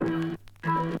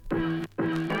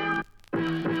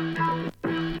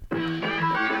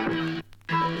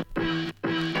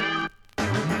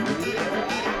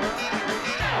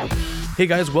Hey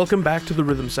guys, welcome back to the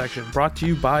Rhythm Section, brought to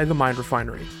you by The Mind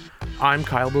Refinery. I'm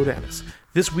Kyle Bodanis.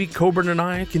 This week, Coburn and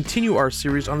I continue our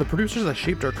series on the producers that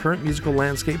shaped our current musical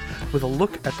landscape with a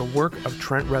look at the work of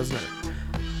Trent Reznor.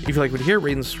 If you like what you hear,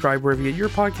 rate and subscribe wherever you get your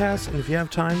podcasts, and if you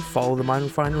have time, follow The Mind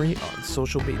Refinery on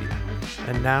social media.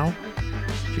 And now,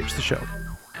 here's the show.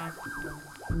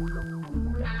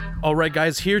 Alright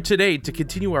guys, here today to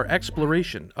continue our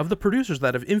exploration of the producers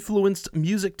that have influenced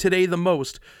music today the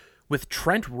most with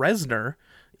Trent Reznor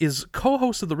is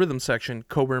co-host of the Rhythm Section,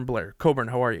 Coburn Blair. Coburn,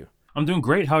 how are you? I'm doing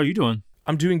great. How are you doing?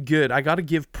 I'm doing good. I got to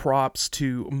give props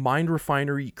to Mind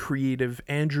Refinery creative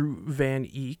Andrew Van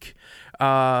Eek.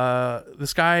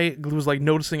 This guy was like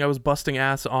noticing I was busting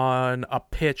ass on a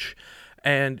pitch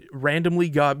and randomly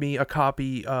got me a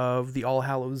copy of the All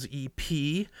Hallows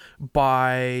EP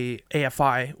by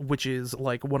AFI, which is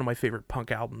like one of my favorite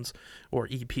punk albums or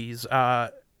EPs.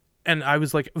 And I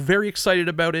was like very excited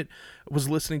about it, was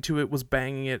listening to it, was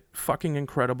banging it, fucking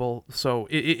incredible. So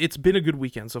it's been a good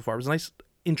weekend so far. It was a nice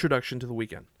introduction to the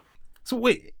weekend. So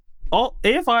wait, all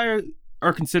AFI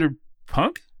are considered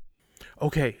punk?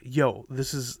 Okay,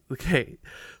 this is okay.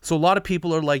 So a lot of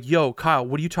people are like, yo, Kyle,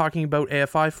 what are you talking about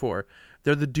AFI for?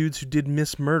 They're the dudes who did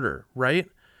Miss Murder, right?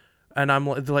 And I'm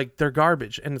like, they're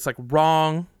garbage. And it's like,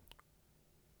 wrong.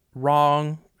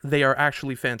 They are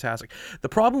actually fantastic. The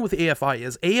problem with AFI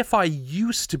is AFI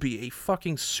used to be a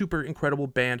fucking super incredible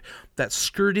band that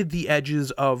skirted the edges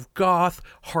of goth,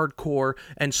 hardcore,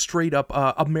 and straight up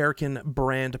American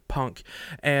brand punk.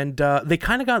 And they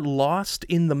kind of got lost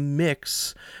in the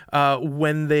mix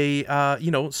when they,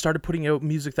 started putting out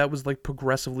music that was like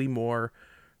progressively more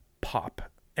pop.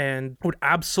 And I would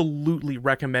absolutely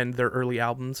recommend their early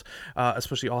albums,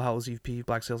 especially All Hallows EP,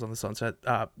 Black Sails on the Sunset.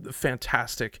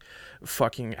 Fantastic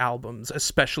fucking albums,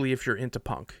 especially if you're into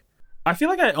punk. I feel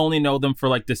like I only know them for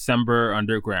like December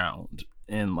Underground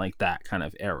and like that kind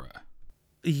of era.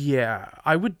 Yeah,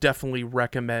 I would definitely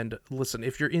recommend. Listen,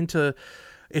 if you're into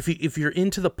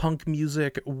the punk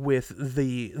music with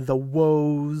the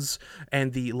woes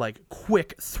and the like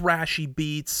quick thrashy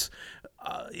beats,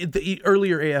 the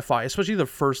earlier AFI, especially the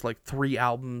first like 4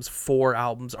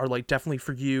 albums are like definitely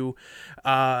for you.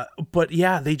 But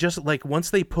yeah, they just like once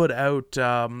they put out,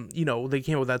 they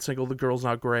came out with that single, "The Girl's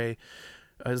Not Grey."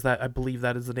 I believe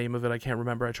that is the name of it. I can't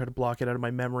remember. I tried to block it out of my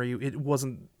memory. It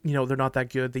wasn't, they're not that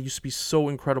good. They used to be so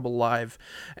incredible live,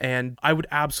 and I would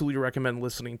absolutely recommend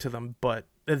listening to them, but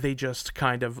they just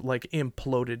kind of like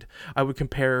imploded. I would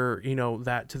compare,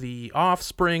 that to the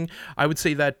Offspring. I would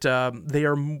say that they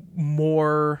are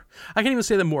more, I can't even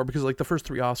say them more because like the first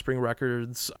 3 Offspring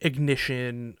records,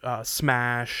 Ignition,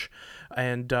 Smash,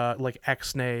 and like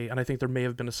X-Nay, and I think there may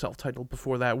have been a self-titled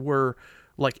before that, were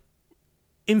like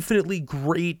infinitely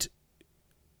great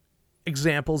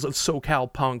examples of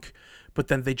SoCal punk, but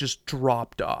then they just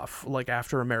dropped off like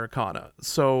after Americana.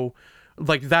 So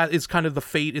like that is kind of the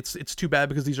fate. It's too bad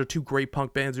because these are 2 great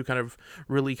punk bands who kind of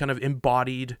really kind of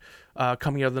embodied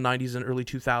coming out of the 90s and early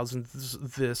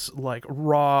 2000s this like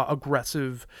raw,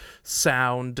 aggressive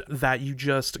sound that you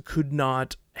just could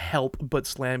not help but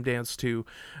slam dance to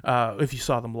if you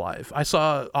saw them live. I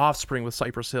saw Offspring with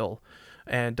Cypress Hill,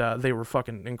 and they were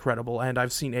fucking incredible. And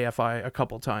I've seen AFI a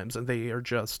couple times, and they are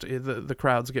just, the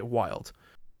crowds get wild.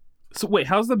 So wait,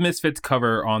 how's the Misfits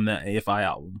cover on the AFI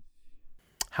album?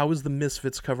 How is the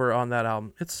Misfits cover on that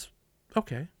album? It's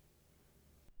okay.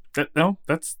 That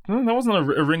wasn't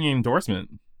a ringing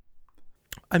endorsement.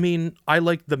 I mean, I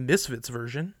like the Misfits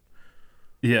version.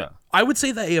 Yeah. I would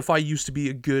say that AFI used to be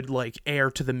a good like heir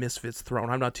to the Misfits throne.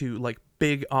 I'm not too like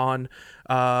big on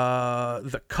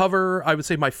the cover. I would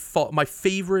say my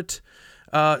favorite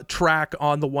track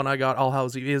on the one I got, All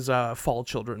Hallows, is Fall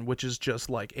Children, which is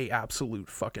just like a absolute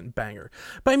fucking banger.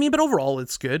 But overall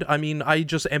it's good. I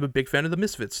just am a big fan of the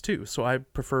Misfits too, so I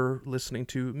prefer listening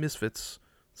to Misfits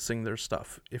sing their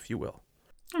stuff, if you will.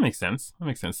 That makes sense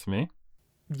to me.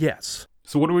 Yes.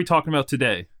 So what are we talking about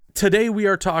today? Today we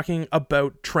are talking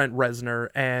about Trent Reznor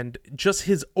and just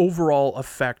his overall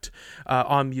effect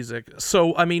on music.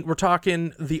 So, we're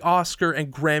talking the Oscar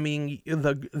and Grammy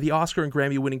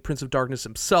winning Prince of Darkness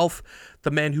himself,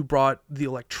 the man who brought the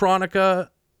electronica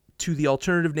to the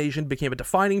alternative nation, became a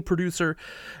defining producer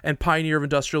and pioneer of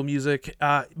industrial music.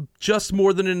 Just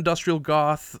more than an industrial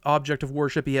goth object of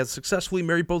worship, he has successfully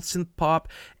married both synth pop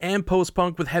and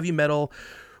post-punk with heavy metal,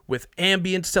 with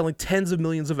ambient, selling tens of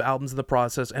millions of albums in the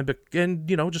process, and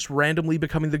just randomly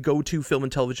becoming the go-to film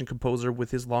and television composer with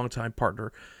his longtime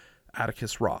partner,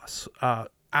 Atticus Ross.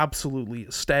 Absolutely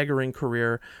staggering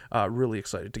career. Really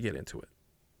excited to get into it.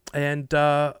 And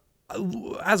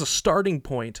as a starting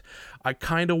point, I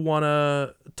kind of want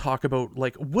to talk about,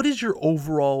 like, what is your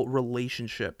overall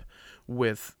relationship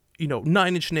with,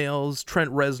 Nine Inch Nails, Trent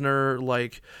Reznor,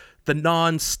 like the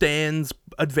non-stands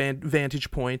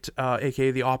vantage point,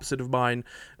 aka the opposite of mine,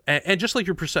 and just like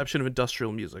your perception of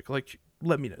industrial music. Like,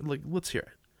 let's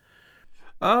hear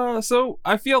it. So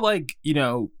I feel like,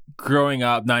 growing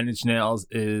up, Nine Inch Nails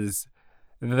is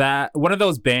that one of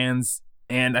those bands.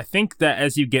 And I think that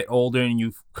as you get older and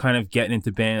you kind of get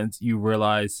into bands, you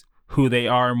realize who they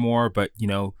are more. But,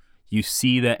 you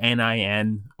see the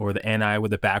NIN or the NI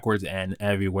with the backwards N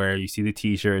everywhere. You see the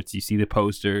t-shirts, you see the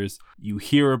posters, you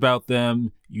hear about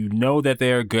them, you know that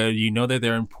they are good, you know that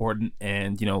they're important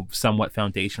and, somewhat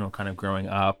foundational kind of growing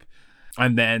up.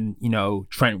 And then,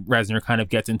 Trent Reznor kind of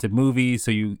gets into movies,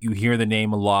 so you hear the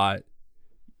name a lot.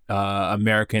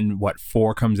 American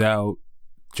 4 comes out.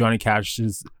 Johnny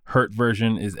Cash's Hurt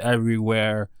version is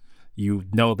everywhere. You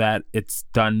know that it's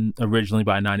done originally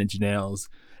by Nine Inch Nails.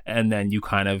 And then you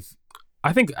kind of,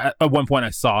 I think at one point I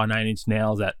saw Nine Inch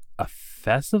Nails at a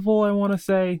festival, I want to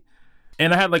say.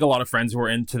 And I had like a lot of friends who were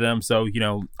into them. So,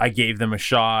 I gave them a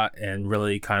shot and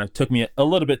really kind of took me a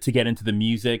little bit to get into the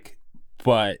music.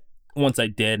 But once I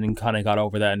did and kind of got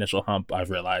over that initial hump, I've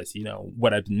realized,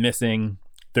 what I've been missing,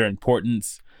 their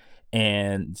importance,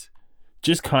 and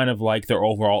just kind of like their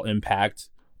overall impact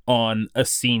on a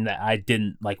scene that I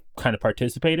didn't like kind of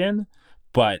participate in,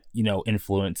 but,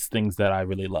 influence things that I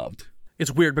really loved.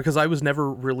 It's weird because I was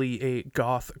never really a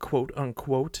goth, quote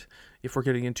unquote, if we're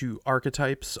getting into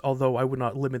archetypes, although I would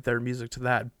not limit their music to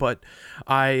that. But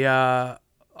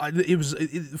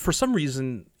for some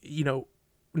reason,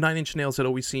 Nine Inch Nails had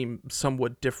always seemed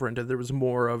somewhat different, and there was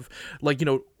more of like,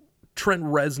 Trent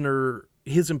Reznor,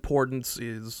 his importance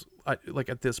is like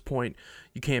at this point,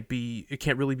 it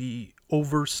can't really be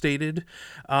overstated.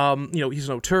 He's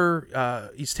an auteur.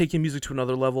 He's taking music to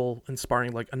another level,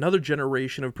 inspiring like another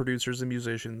generation of producers and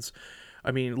musicians.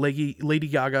 I mean, Lady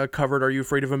Gaga covered "Are You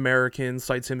Afraid of Americans?"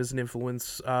 cites him as an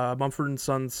influence. Mumford &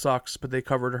 Sons sucks, but they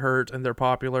covered "Hurt" and they're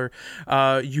popular.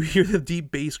 You hear the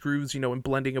deep bass grooves, and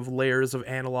blending of layers of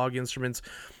analog instruments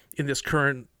in this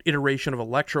current iteration of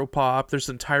electropop. There's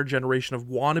an entire generation of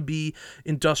wannabe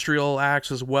industrial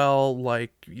acts as well,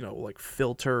 like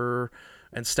Filter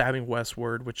and Stabbing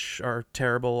Westward, which are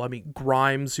terrible. I mean,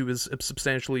 Grimes, who is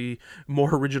substantially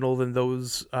more original than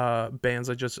those bands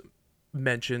I just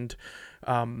mentioned.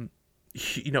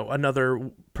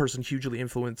 Another person hugely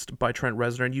influenced by Trent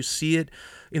Reznor, and you see it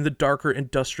in the darker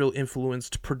industrial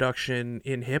influenced production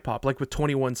in hip hop, like with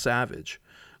 21 Savage,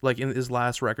 like in his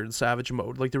last record, Savage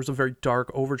Mode. Like there was a very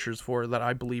dark overtures for it that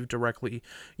I believe directly,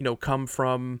 come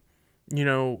from,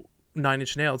 Nine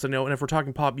Inch Nails. And if we're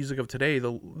talking pop music of today,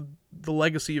 the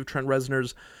legacy of Trent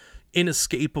Reznor's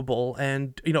inescapable.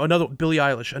 And another Billie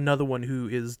Eilish, another one who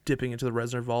is dipping into the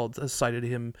Reznor vault, has cited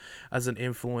him as an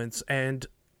influence. And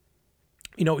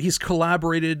he's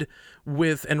collaborated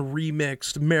with and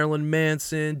remixed Marilyn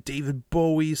Manson, David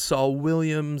Bowie, Saul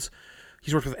Williams.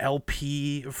 He's worked with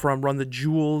LP from Run the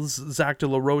Jewels, Zach De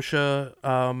La Rocha.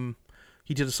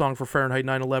 He did a song for Fahrenheit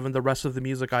 9/11. The rest of the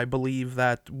music, I believe,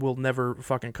 that will never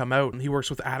fucking come out. And he works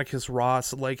with Atticus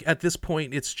Ross. Like, at this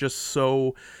point, it's just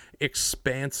so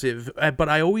expansive. But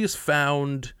I always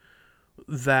found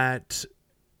that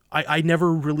I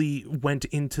never really went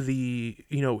into the,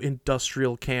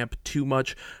 industrial camp too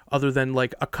much, other than,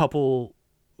 like, a couple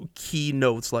key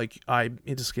notes. Like, I'm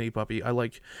into Skinny Puppy. I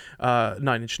like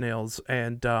Nine Inch Nails.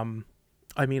 And,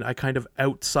 I kind of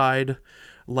outside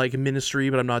like Ministry,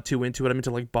 but I'm not too into it. I'm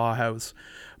into like Bauhaus.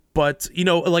 But,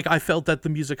 I felt that the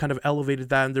music kind of elevated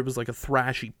that, and there was like a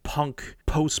thrashy punk,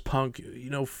 post-punk,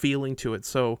 feeling to it.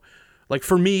 So, like,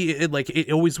 for me,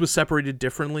 it always was separated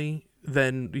differently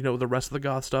than, the rest of the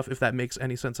goth stuff, if that makes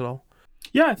any sense at all.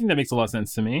 Yeah, I think that makes a lot of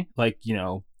sense to me. Like,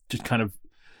 just kind of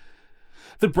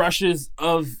the brushes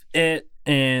of it,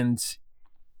 and,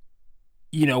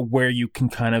 where you can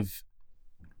kind of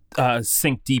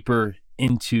sink deeper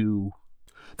into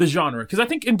the genre. Because I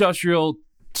think industrial,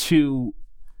 too,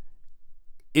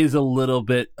 is a little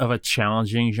bit of a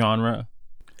challenging genre.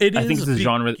 I think it's a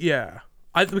genre. Yeah.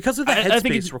 Because of the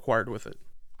headspace required with it.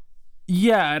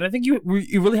 Yeah, and I think you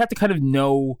really have to kind of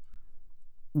know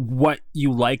what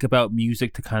you like about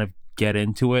music to kind of get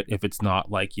into it, if it's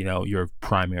not like, your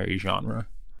primary genre.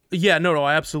 Yeah, no,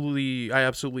 I absolutely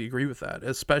agree with that.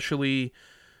 Especially,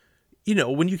 you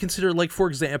know, when you consider, like, for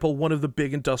example, one of the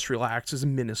big industrial acts is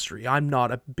Ministry. I'm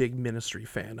not a big Ministry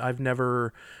fan. I've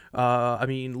never, I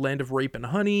mean, Land of Rape and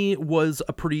Honey was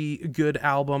a pretty good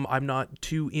album. I'm not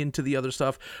too into the other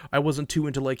stuff. I wasn't too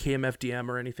into, like, KMFDM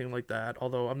or anything like that,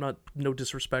 although I'm not, no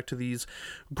disrespect to these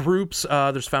groups.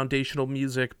 There's foundational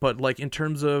music, but, like, in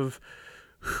terms of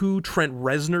who Trent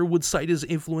Reznor would cite as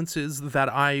influences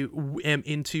that I am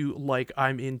into, like,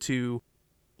 I'm into,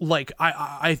 like,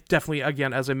 I definitely,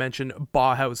 again, as I mentioned,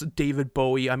 Bauhaus, David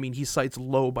Bowie. I mean, he cites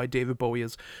Low by David Bowie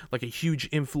as, like, a huge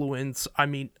influence. I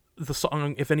mean, the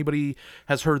song, if anybody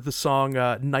has heard the song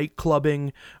Night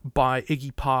Clubbing by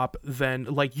Iggy Pop, then,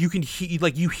 like, you can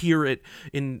you hear it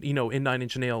in, you know, in Nine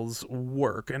Inch Nails'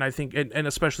 work. And I think, and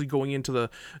especially going into the,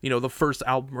 you know, the first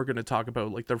album we're going to talk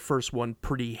about, like, their first one,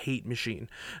 Pretty Hate Machine.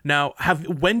 Now,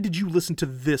 when did you listen to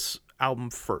this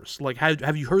album first? Like,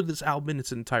 have you heard this album in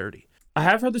its entirety? I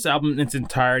have heard this album in its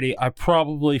entirety. I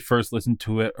probably first listened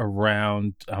to it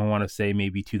around, I want to say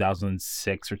maybe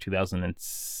 2006 or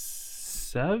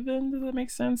 2007. Does that make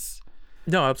sense?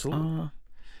 No, absolutely.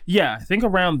 Yeah, I think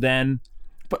around then.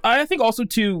 But I think also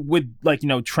too with, like, you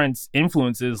know, Trent's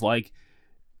influences, like,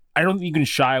 I don't think you can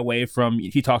shy away from,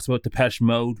 he talks about Depeche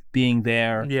Mode being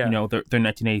there, Yeah. you know, their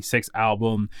 1986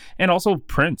 album, and also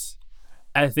Prince.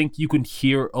 I think you can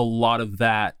hear a lot of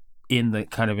that in the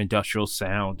kind of industrial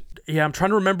sound. Yeah, I'm trying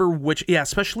to remember which, yeah,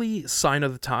 especially Sign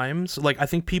of the Times. Like, I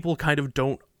think people kind of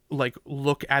don't, like,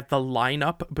 look at the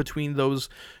lineup between those.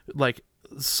 Like,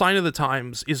 Sign of the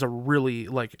Times is a really,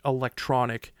 like,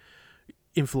 electronic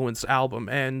influenced album,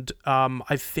 and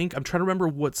I think, I'm trying to remember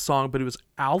what song, but it was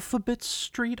Alphabet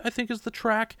Street, I think, is the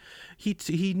track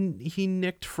he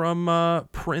nicked from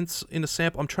Prince in a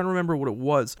sample. I'm trying to remember what it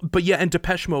was, but yeah, and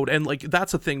Depeche Mode, and, like,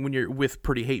 that's a thing when you're with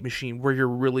Pretty Hate Machine, where you're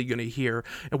really gonna hear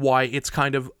why it's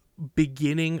kind of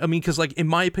beginning. I mean, because, like, in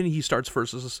my opinion, he starts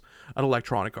first as an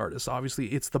electronic artist. Obviously,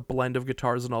 it's the blend of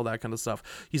guitars and all that kind of stuff.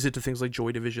 He's into things like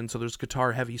Joy Division, so there's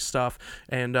guitar heavy stuff,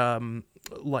 and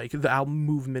like the album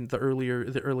movement, the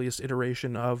earliest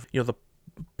iteration of, you know, the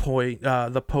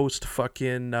post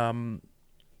fucking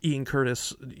Ian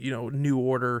Curtis, you know, New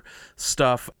Order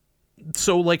stuff.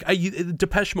 So, like,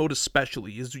 Depeche Mode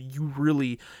especially, is you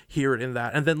really hear it in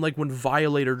that, and then, like, when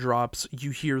Violator drops,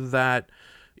 you hear that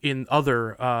in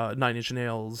other Nine Inch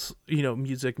Nails, you know,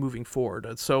 music moving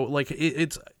forward. So, like,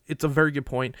 it's a very good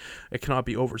point. It cannot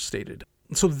be overstated.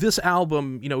 So this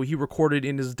album, you know, he recorded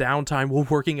in his downtime while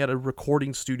working at a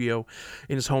recording studio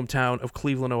in his hometown of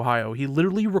Cleveland, Ohio. He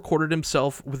literally recorded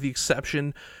himself, with the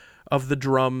exception of the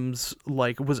drums.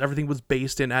 Like, everything was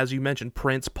based in, as you mentioned,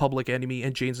 Prince, Public Enemy,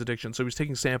 and Jane's Addiction. So he was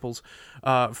taking samples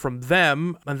from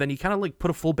them, and then he kind of, like,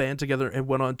 put a full band together and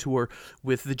went on tour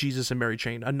with the Jesus and Mary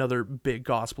Chain, another big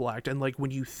gospel act. And, like,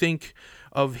 when you think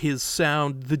of his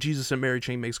sound, the Jesus and Mary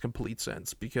Chain makes complete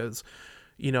sense, because,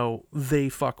 you know,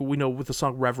 we know with the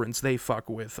song Reverence, they fuck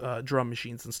with drum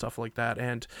machines and stuff like that,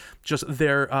 and just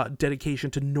their dedication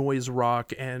to noise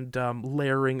rock and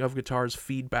layering of guitars,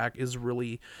 feedback is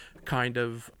really kind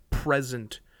of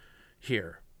present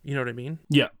here. You know what I mean?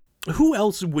 Yeah. Who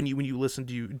else, when you listen,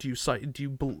 do you cite,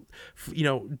 do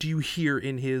you hear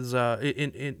in his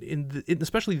in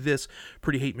especially this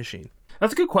Pretty Hate Machine?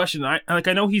 That's a good question. I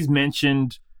know he's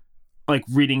mentioned, like,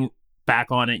 reading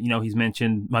back on it, you know, he's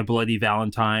mentioned My Bloody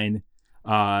Valentine,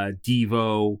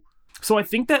 Devo. So I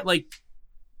think that,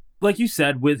 like you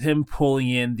said, with him pulling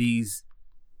in these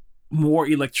more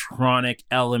electronic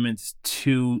elements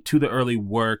to the early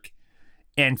work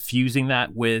and fusing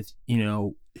that with, you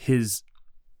know, his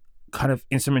kind of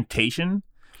instrumentation,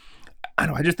 I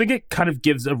don't know, I just think it kind of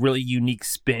gives a really unique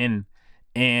spin,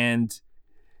 and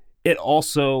it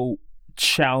also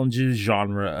challenges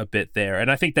genre a bit there.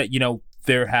 And I think that, you know,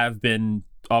 there have been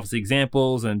obviously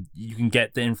examples and you can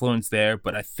get the influence there,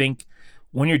 but I think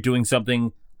when you're doing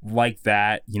something like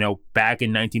that, you know, back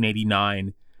in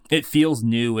 1989, it feels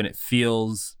new and it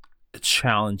feels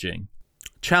challenging.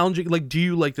 Like, do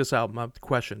you like this album?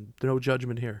 Question. No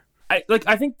judgment here. I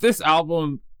think this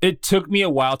album, it took me a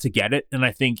while to get it, and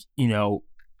I think, you know,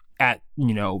 at,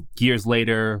 you know, years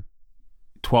later,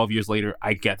 12 years later,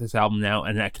 I get this album now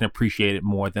and I can appreciate it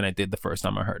more than I did the first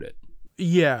time I heard it.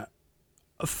 Yeah.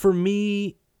 For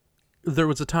me, there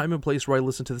was a time and place where I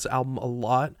listened to this album a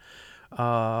lot.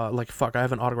 Like, fuck, I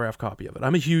have an autographed copy of it.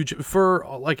 I'm a huge,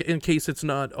 in case it's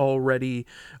not already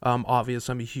obvious,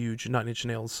 I'm a huge Nine Inch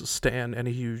Nails stan and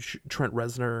a huge Trent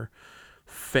Reznor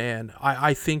fan.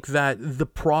 I think that the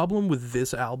problem with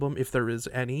this album, if there is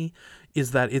any,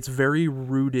 is that it's very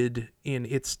rooted in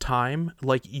its time.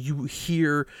 Like, you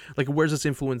hear, like, it wears its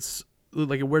influences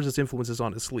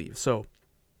on its sleeve. So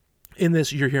in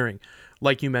this, you're hearing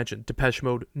like you mentioned, Depeche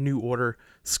Mode, New Order,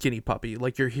 Skinny Puppy.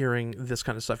 Like, you're hearing this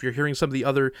kind of stuff. You're hearing some of the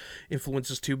other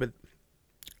influences too,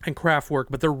 and Kraftwerk,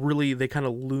 but they kind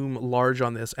of loom large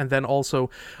on this. And then also,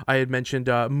 I had mentioned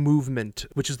Movement,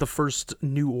 which is the first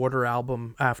New Order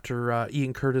album after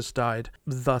Ian Curtis died,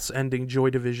 thus ending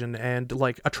Joy Division, and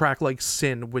like a track like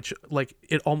Sin, which like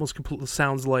it almost completely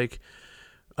sounds like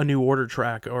a New Order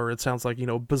track, or it sounds like, you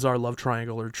know, Bizarre Love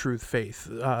Triangle or True Faith.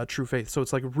 So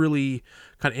it's like really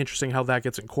kind of interesting how that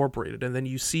gets incorporated. And then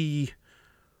you see,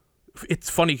 it's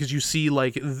funny because you see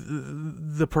like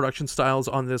the production styles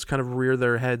on this kind of rear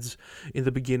their heads in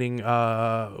the beginning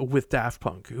with Daft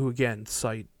Punk, who again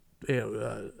cite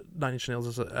Nine Inch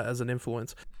Nails as an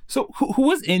influence. So who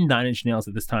was in Nine Inch Nails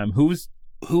at this time? Who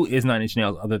is Nine Inch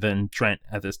Nails other than Trent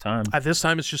at this time? At this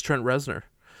time, it's just Trent Reznor.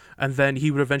 And then he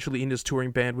would eventually, in his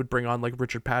touring band, would bring on like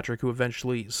Richard Patrick, who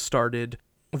eventually started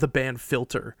the band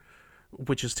Filter,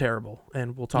 which is terrible,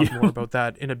 and we'll talk more about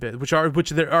that in a bit.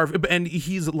 And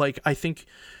he's like, I think,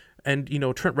 and you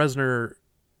know, Trent Reznor,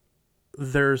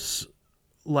 there's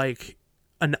like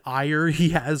an ire he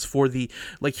has for the,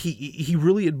 like, he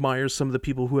really admires some of the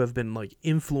people who have been like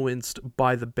influenced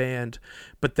by the band,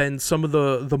 but then some of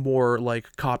the more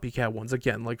like copycat ones,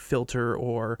 again, like Filter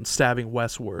or Stabbing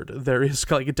Westward, there is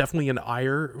like definitely an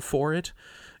ire for it,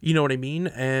 you know what I mean?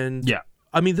 And yeah,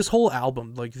 I mean, this whole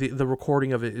album, like the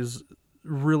recording of it is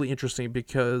really interesting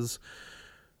because,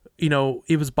 you know,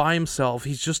 it was by himself.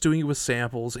 He's just doing it with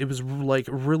samples. It was like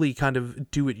really kind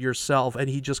of do it yourself. And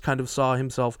he just kind of saw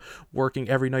himself working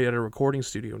every night at a recording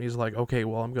studio. And he's like, okay,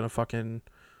 well, I'm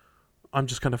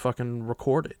just going to fucking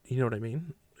record it. You know what I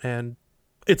mean? And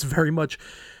it's very much,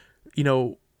 you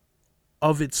know,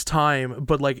 of its time,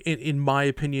 but like in my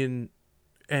opinion,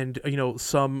 and, you know,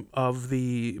 some of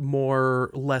the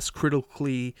less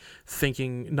critically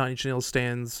thinking Nine Inch Nails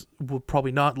stands will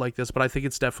probably not like this, but I think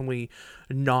it's definitely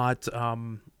not,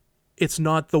 it's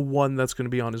not the one that's going to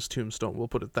be on his tombstone. We'll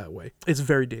put it that way. It's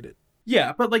very dated.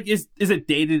 Yeah, but like, is it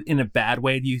dated in a bad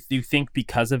way? Do you think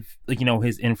because of, like, you know,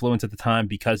 his influence at the time,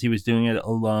 because he was doing it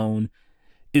alone,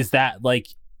 is that like,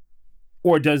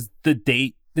 or does the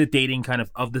dating kind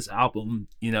of this album,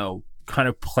 you know, kind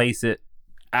of place it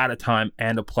at a time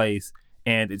and a place,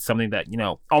 and it's something that, you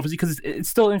know, obviously because it's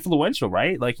still influential,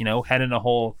 right? Like, you know, Head in a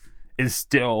Hole is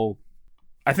still,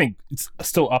 I think it's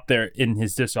still up there in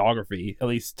his discography, at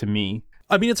least to me.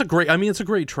 I mean, it's a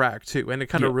great track too, and it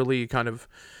kind of really kind of,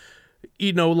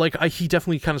 you know, like he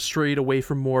definitely kind of strayed away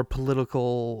from more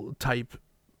political type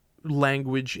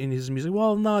language in his music.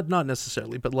 Well, not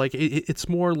necessarily, but like it's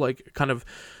more like kind of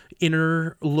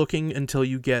inner looking until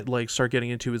you start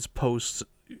getting into his post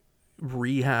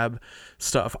rehab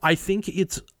stuff. I think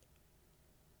it's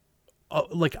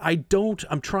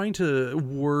I'm trying to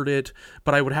word it,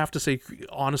 but I would have to say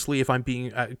honestly, if I'm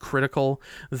being critical,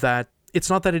 that it's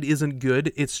not that it isn't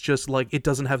good, it's just like it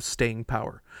doesn't have staying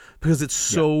power because it's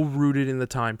so rooted in the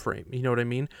time frame, you know what I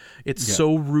mean? It's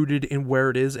so rooted in where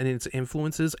it is and its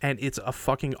influences, and it's a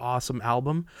fucking awesome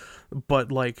album.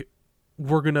 But like,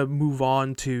 we're gonna move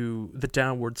on to the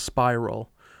Downward Spiral,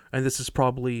 and this is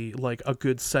probably like a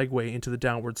good segue into the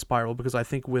Downward Spiral, because I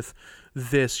think with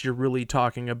this, you're really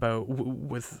talking about,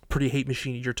 with Pretty Hate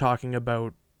Machine, you're talking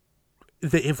about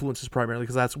the influences primarily,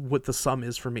 because that's what the sum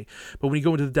is for me. But when you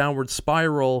go into the Downward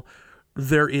Spiral,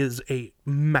 there is a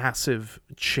massive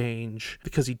change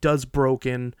because he does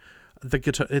Broken. The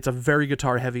guitar, it's a very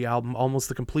guitar heavy album, almost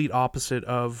the complete opposite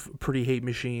of Pretty Hate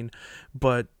Machine.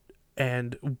 But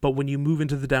when you move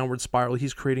into the Downward Spiral,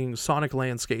 he's creating sonic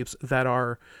landscapes that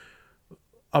are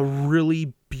a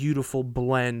really beautiful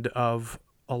blend of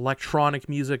electronic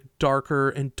music, darker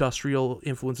industrial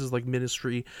influences like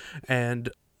Ministry, and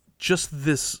just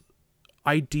this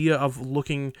idea of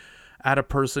looking at a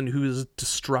person who is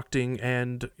destructing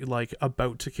and like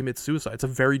about to commit suicide. It's a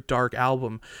very dark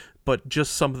album, but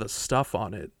just some of the stuff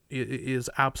on it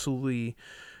is absolutely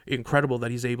incredible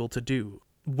that he's able to do.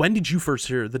 When did you first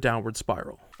hear the Downward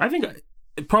Spiral? I think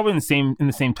probably in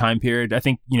the same time period. I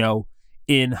think, you know,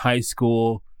 in high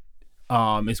school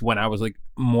is when I was like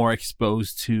more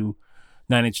exposed to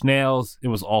Nine Inch Nails. It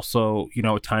was also, you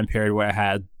know, a time period where I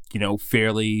had, you know,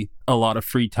 fairly a lot of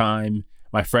free time.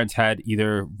 My friends had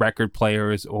either record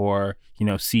players or, you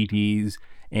know, CDs,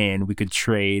 and we could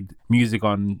trade music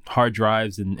on hard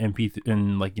drives and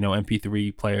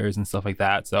MP3 players and stuff like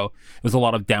that. So it was a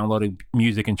lot of downloading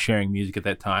music and sharing music at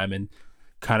that time, and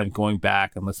kind of going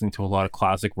back and listening to a lot of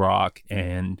classic rock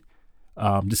and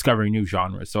discovering new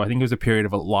genres. So I think it was a period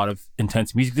of a lot of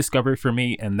intense music discovery for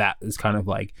me, and that is kind of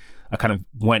like, I kind of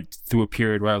went through a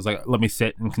period where I was like, let me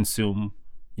sit and consume,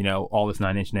 you know, all this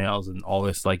Nine Inch Nails and all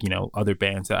this, like, you know, other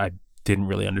bands that I didn't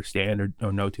really understand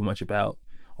or know too much about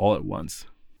all at once.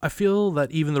 I feel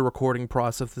that even the recording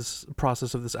process of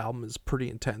this album is pretty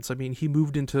intense. I mean, he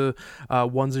moved into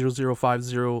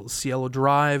 10050 Cielo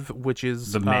Drive, which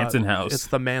is The Manson house. It's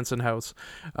the Manson house.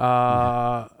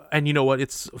 And you know what?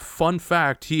 It's fun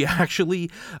fact. He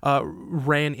actually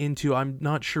ran into, I'm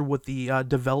not sure what the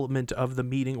development of the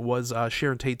meeting was,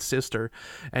 Sharon Tate's sister.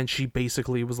 And she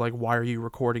basically was like, why are you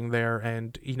recording there?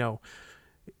 And, you know,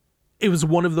 it was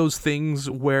one of those things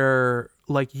where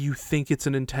like you think it's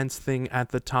an intense thing at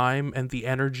the time and the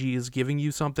energy is giving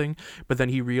you something, but then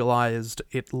he realized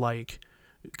it like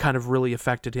kind of really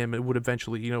affected him. It would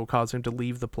eventually, you know, cause him to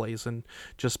leave the place and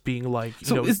just being like,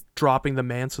 dropping the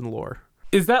Manson lore.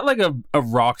 Is that like a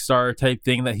rock star type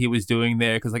thing that he was doing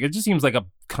there? Because like it just seems like a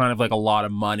kind of like a lot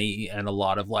of money and a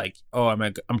lot of like, oh,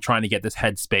 I'm trying to get this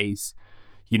headspace,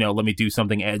 you know, let me do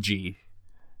something edgy.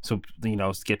 So, you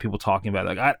know, get people talking about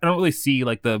it. Like, I don't really see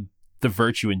like the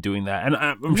virtue in doing that. And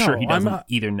I'm sure he doesn't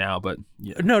either now, but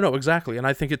yeah. No, exactly. And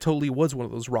I think it totally was one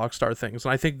of those rock star things.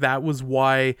 And I think that was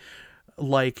why,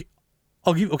 like,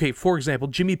 for example,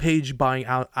 Jimmy Page buying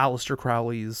Aleister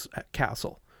Crowley's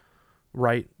castle,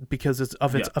 right? Because it's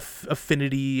of its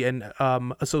affinity and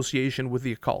association with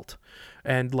the occult.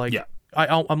 And like,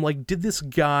 I'm like, did this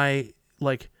guy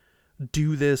like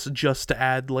do this just to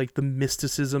add like the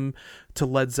mysticism to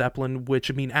Led Zeppelin,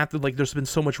 which I mean, after like there's been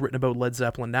so much written about Led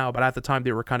Zeppelin now, but at the time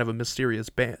they were kind of a mysterious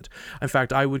band. In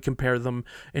fact, I would compare them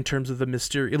in terms of the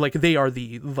mystery, like they are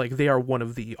one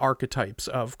of the archetypes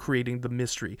of creating the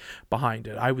mystery behind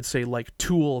it. I would say like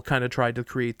Tool kind of tried to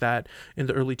create that in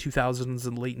the early 2000s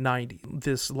and late 90s.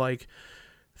 This like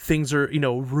things are, you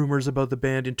know, rumors about the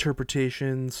band,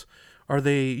 interpretations. Are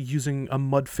they using a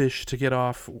mudfish to get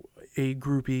off a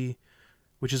groupie,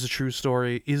 which is a true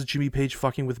story? Is Jimmy Page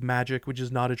fucking with magic, which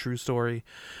is not a true story?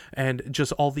 And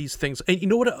just all these things. And you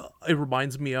know what it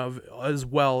reminds me of as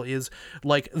well is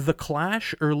like the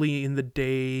Clash early in the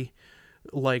day,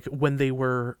 like when they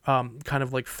were kind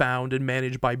of like found and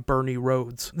managed by Bernie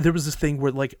Rhodes. There was this thing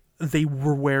where like they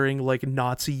were wearing like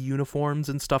Nazi uniforms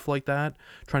and stuff like that,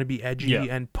 trying to be edgy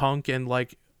and punk and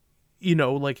like, you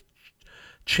know, like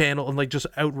channel and like just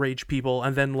outrage people.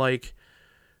 And then like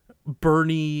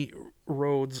Bernie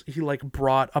Rhodes, he like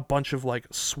brought a bunch of like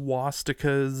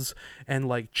swastikas and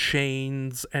like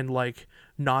chains and like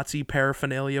Nazi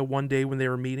paraphernalia one day when they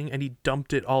were meeting, and he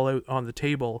dumped it all out on the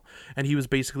table. And he was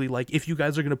basically like, if you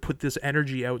guys are going to put this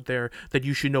energy out there, then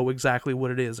you should know exactly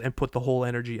what it is and put the whole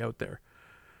energy out there.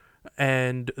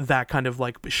 And that kind of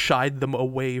like shied them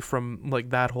away from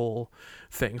like that whole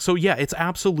thing. So yeah, it's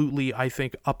absolutely, I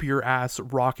think, up your ass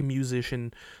rock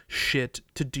musician shit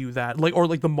to do that. Like, or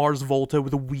like the Mars Volta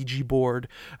with a Ouija board,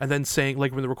 and then saying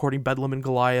like when they're recording Bedlam and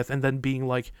Goliath, and then being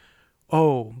like,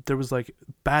 oh, there was like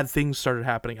bad things started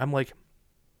happening. I'm like,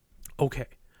 okay,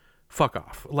 fuck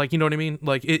off. Like, you know what I mean?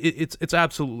 Like it's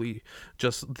absolutely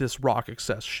just this rock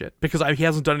excess shit, because he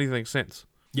hasn't done anything since.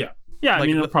 Yeah. Yeah, like, I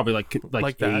mean, it'll probably like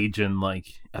age that. and like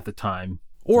at the time.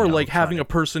 Or like having a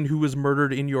person who was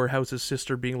murdered in your house's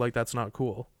sister being like, that's not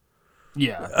cool.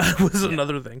 Yeah. was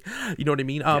another thing. You know what I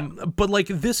mean? But like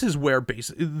this is where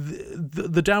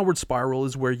the downward spiral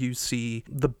is where you see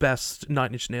the best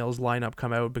Nine Inch Nails lineup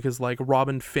come out, because like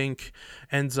Robin Fink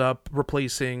ends up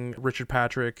replacing Richard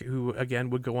Patrick, who again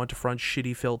would go on to front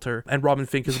Shitty Filter. And Robin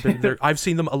Fink has been there. I've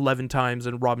seen them 11 times,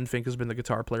 and Robin Fink has been the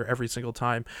guitar player every single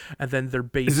time. And then their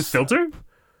bass. Is it Filter?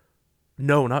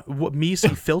 No, not what me see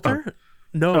Filter.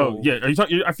 No. Oh yeah. Are you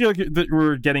talking? I feel like that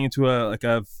we're getting into a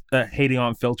hating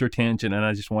on Filter tangent, and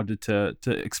I just wanted to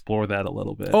explore that a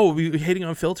little bit. Oh, hating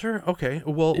on Filter? Okay.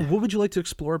 Well, what would you like to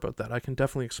explore about that? I can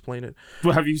definitely explain it.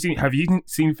 Well, have you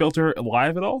seen Filter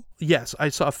live at all? Yes, I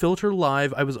saw Filter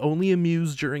live. I was only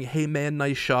amused during "Hey Man,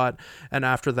 Nice Shot," and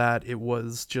after that, it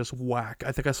was just whack.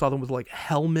 I think I saw them with like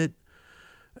Helmet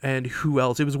and who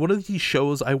else? It was one of these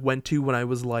shows I went to when I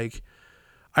was like.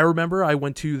 I remember I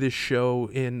went to this show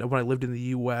when I lived in the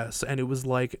U.S., and it was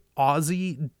like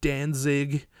Ozzy,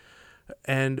 Danzig,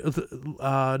 and it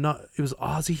was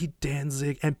Ozzy,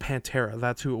 Danzig, and Pantera.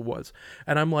 That's who it was.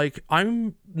 And I'm like,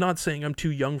 I'm not saying I'm too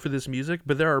young for this music,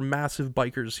 but there are massive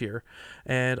bikers here,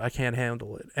 and I can't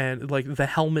handle it. And like the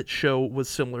Helmet show was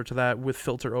similar to that with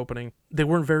Filter opening. They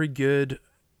weren't very good.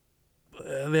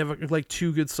 They have like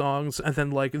 2 good songs, and then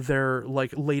like their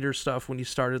like later stuff when he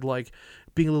started like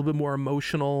being a little bit more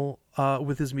emotional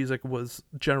with his music was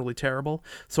generally terrible.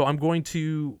 So I'm going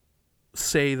to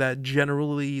say that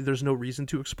generally there's no reason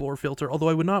to explore Filter, although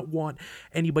I would not want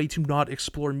anybody to not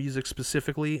explore music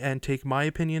specifically and take my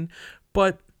opinion,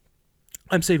 but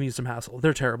I'm saving you some hassle.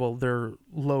 They're terrible. They're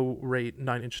low rate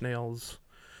Nine Inch Nails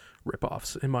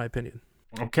ripoffs, in my opinion.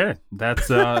 Okay, that's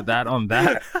that on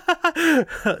that.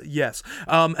 Yes.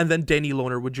 And then Danny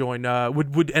Lohner would join.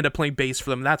 Would end up playing bass for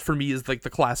them. That for me is like the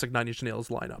classic Nine Inch Nails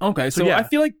lineup. Okay, so yeah. I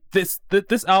feel like this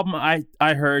album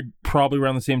I heard probably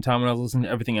around the same time when I was listening to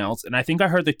everything else, and I think I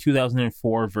heard the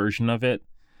 2004 version of it.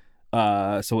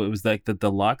 So it was like the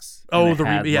deluxe. Oh,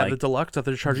 the deluxe that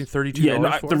they're charging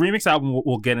 $32 for. The remix album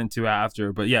we'll get into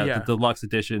after, but yeah, the deluxe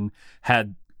edition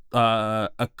had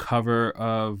a cover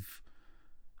of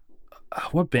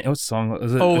what band? What song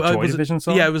was it? A Joy Division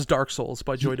song? Yeah, it was Dark Souls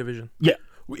by Joy Division. Yeah,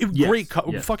 great,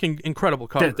 fucking incredible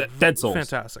cover. Dead Souls,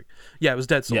 fantastic. Yeah, it was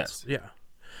Dead Souls. Yes.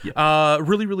 Yeah.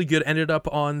 Really, really good. Ended up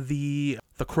on the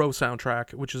Crow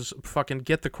soundtrack, which is fucking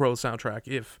get the Crow soundtrack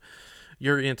if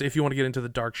you want to get into the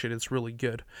dark shit. It's really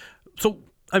good. So,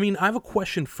 I mean, I have a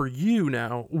question for you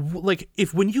now. Like,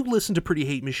 when you listen to Pretty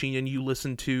Hate Machine and you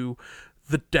listen to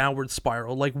the Downward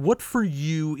Spiral, like, what for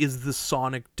you is the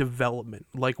sonic development?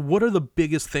 Like, what are the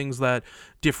biggest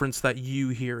difference that you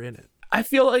hear in it? I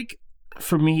feel like,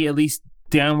 for me at least,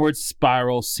 Downward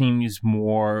Spiral seems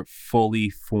more fully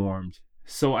formed.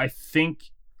 So I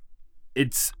think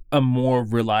it's a more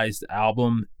realized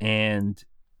album, and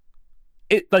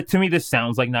it, like, to me, this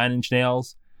sounds like Nine Inch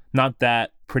Nails. Not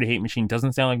that Pretty Hate Machine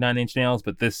doesn't sound like Nine Inch Nails,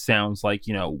 but this sounds like,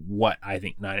 what I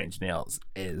think Nine Inch Nails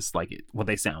is, like, what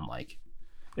they sound like,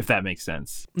 if that makes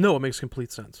sense. No, it makes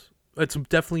complete sense. It's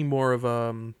definitely more of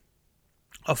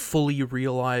a fully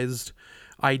realized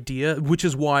idea, which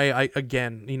is why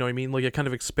again, you know what I mean? Like, it kind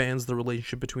of expands the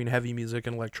relationship between heavy music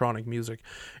and electronic music,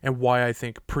 and why I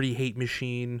think Pretty Hate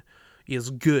Machine is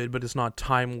good, but it's not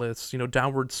timeless.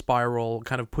 Downward Spiral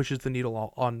kind of pushes the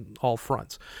needle on all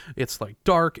fronts. It's like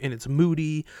dark and it's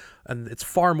moody and it's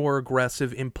far more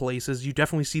aggressive in places. You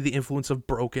definitely see the influence of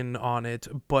Broken on it,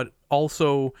 but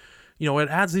also, it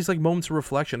adds these like moments of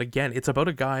reflection. Again, it's about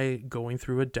a guy going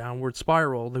through a downward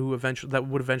spiral that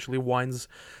would eventually winds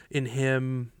in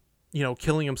him,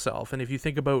 killing himself. And if you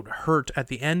think about Hurt at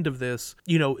the end of this,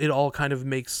 it all kind of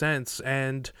makes sense.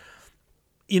 And,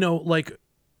 like,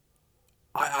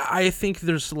 I think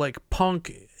there's like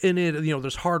punk in it,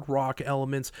 there's hard rock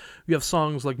elements. You have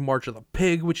songs like March of the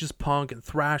Pig, which is punk and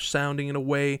thrash sounding in a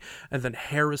way, and then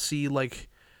Heresy, like,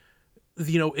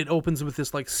 it opens with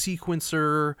this like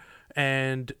sequencer,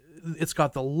 and it's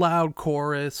got the loud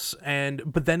chorus,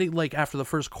 but then it, like, after the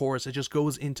first chorus, it just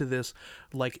goes into this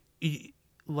like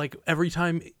every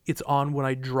time it's on when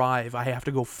I drive, I have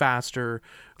to go faster,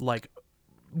 like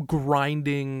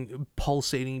grinding,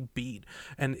 pulsating beat,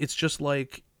 and it's just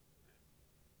like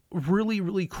really,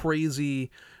 really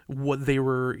crazy what they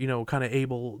were, kind of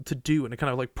able to do, and it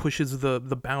kind of like pushes the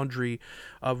boundary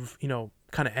of,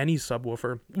 kind of any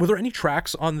subwoofer. Were there any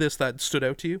tracks on this that stood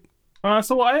out to you?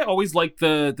 So I always like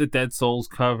the Dead Souls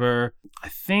cover. I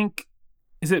think,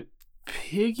 is it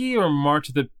Piggy or March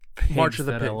of the Pigs? March of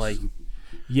the Pigs. Like,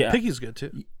 yeah, Piggy's good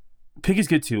too. Piggy's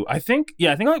good too. I think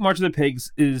like March of the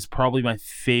Pigs is probably my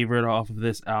favorite off of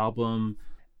this album.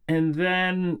 And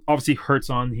then obviously Hurt's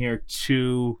on here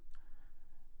too.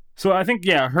 So I think,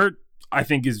 Hurt, I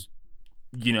think is,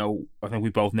 I think we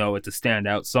both know it's a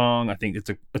standout song. I think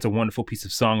it's a wonderful piece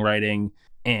of songwriting.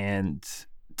 And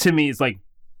to me, it's like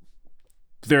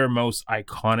their most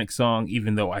iconic song,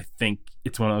 even though I think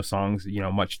it's one of those songs,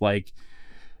 much like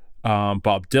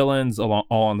Bob Dylan's All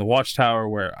on the Watchtower,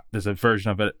 where there's a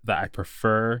version of it that I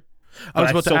prefer. I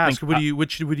was about to ask, would you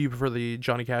prefer, the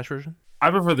Johnny Cash version? I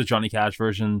prefer the Johnny Cash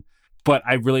version, but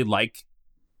I really like,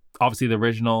 obviously, the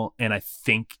original, and I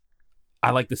think I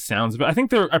like the sounds of it. I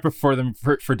think I prefer them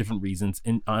for different reasons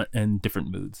in different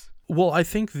moods. Well, I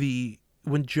think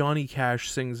when Johnny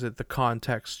Cash sings it, the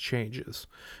context changes,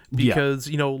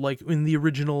 because like in the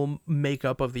original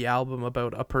makeup of the album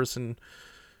about a person,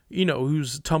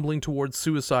 who's tumbling towards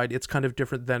suicide, it's kind of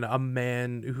different than a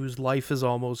man whose life is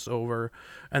almost over,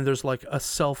 and there's like a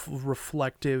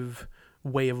self-reflective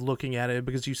way of looking at it,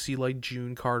 because you see like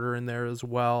June Carter in there as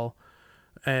well,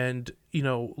 and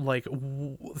like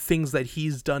things that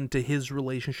he's done to his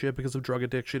relationship because of drug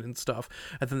addiction and stuff.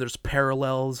 And then there's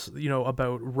parallels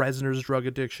about Reznor's drug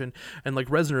addiction, and like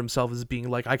Reznor himself is being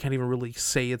like, I can't even really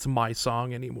say it's my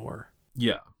song anymore.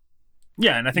 Yeah,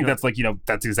 and I think that's like,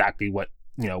 that's exactly what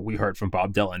we heard from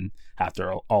Bob Dylan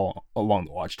after all Along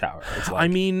the Watchtower. It's like, I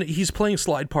mean, he's playing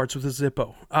slide parts with a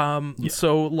Zippo.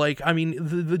 So like, I mean,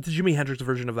 the Jimi Hendrix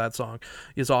version of that song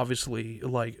is obviously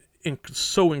like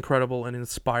so incredible and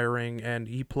inspiring, and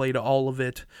he played all of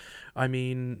it. I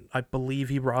mean, I believe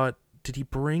did he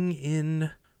bring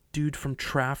in dude from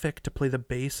Traffic to play the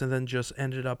bass and then just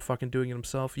ended up fucking doing it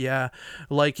himself. Yeah,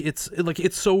 it's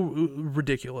so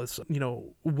ridiculous,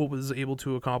 what was able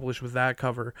to accomplish with that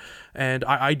cover. And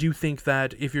I do think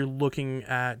that if you're looking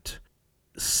at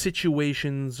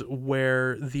situations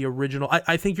where the original,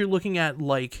 I think you're looking at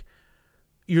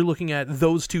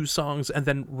those two songs and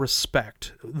then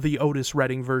respect the Otis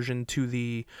Redding version to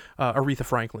the Aretha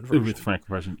Franklin version. Aretha Franklin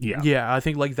version, yeah. Yeah, I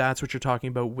think that's what you're talking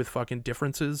about with fucking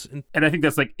differences. And I think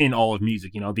that's in all of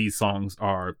music, these songs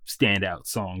are standout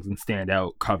songs and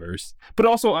standout covers. But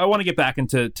also, I want to get back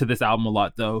into this album a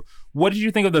lot, though. What did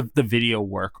you think of the video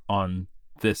work on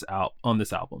this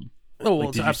album? Oh,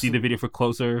 well, did you see the video for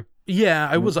Closer? Yeah,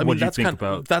 I was. I mean, that's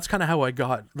kind of how I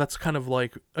got. That's kind of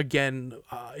again,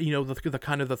 the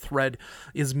kind of the thread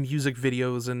is music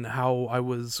videos and how I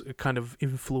was kind of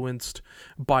influenced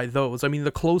by those. I mean,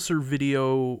 the Closer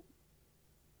video.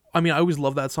 I mean, I always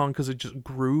loved that song because it just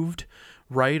grooved,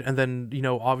 right? And then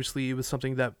obviously it was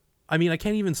something that. I mean, I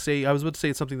can't even say, I was about to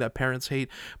say it's something that parents hate,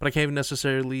 but I can't even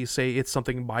necessarily say it's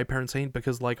something my parents hate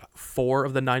because 4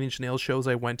 of the 9 Inch Nails shows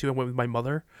I went with my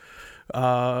mother.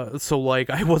 So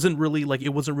I wasn't really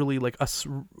it wasn't really what's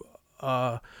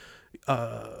the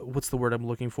word I'm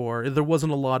looking for? There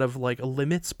wasn't a lot of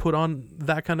limits put on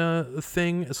that kind of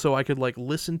thing, so I could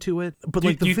listen to it. But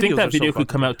do you think that video could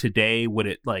come out today? Would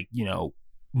it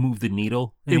move the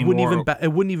needle anymore?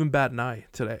 It wouldn't even bat an eye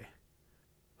today.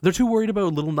 They're too worried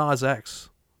about Lil Nas X.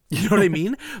 You know what I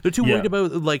mean? They're too worried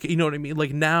about you know what I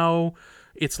mean? Now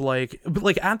it's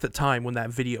but at the time when that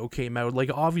video came out,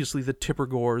 obviously the Tipper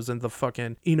Gores and the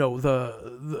fucking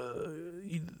the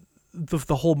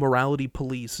whole morality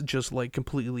police just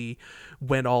completely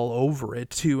went all over it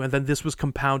too. And then this was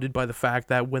compounded by the fact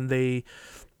that when they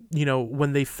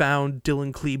found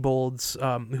Dylan Klebold's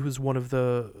who was one of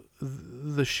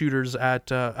the shooters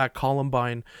at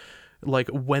Columbine,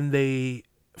 when they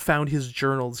found his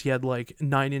journals, he had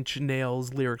 9 Inch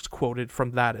Nails lyrics quoted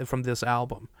from this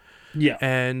album. Yeah.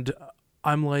 And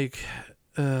I'm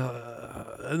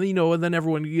and then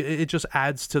everyone, it just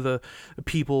adds to the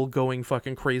people going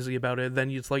fucking crazy about it. Then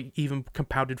it's even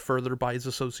compounded further by his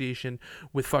association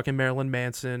with fucking Marilyn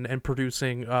Manson and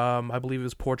producing, I believe it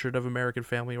was Portrait of American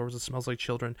Family, or was it Smells Like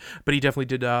Children? But he definitely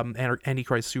did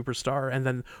Antichrist Superstar, and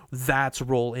then that's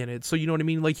role in it. So you know what I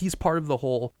mean? He's part of the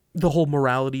whole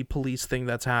morality police thing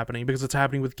that's happening, because it's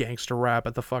happening with gangster rap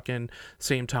at the fucking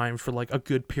same time for a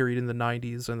good period in the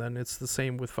 90s, and then it's the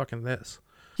same with fucking this.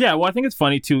 Yeah, well, I think it's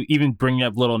funny to even bring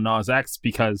up Lil Nas X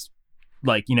because,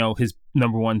 his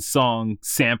number one song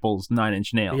samples 9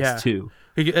 Inch Nails too.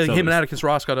 Him and Atticus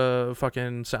Ross got a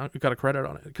credit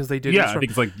on it because they did. Yeah, I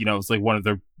think it's one of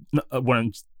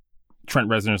Trent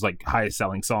Reznor's highest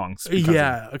selling songs.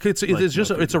 Yeah,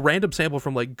 it's a random sample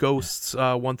from Ghosts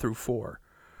 1 through 4.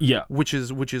 Yeah, which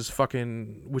is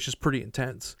pretty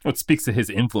intense. Well, it speaks to his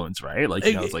influence, right?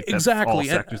 Exactly, that's all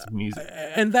sectors of music,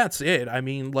 and that's it. I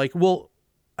mean, let's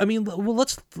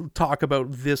talk about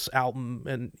this album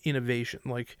and innovation.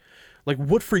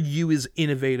 What for you is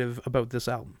innovative about this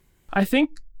album? I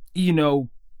think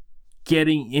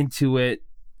getting into it,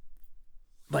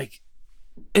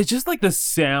 it's just the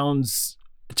sounds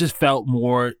just felt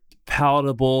more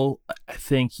palatable. I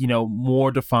think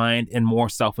more defined and more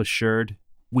self-assured.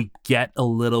 We get a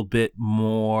little bit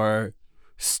more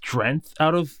strength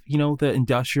out of the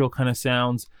industrial kind of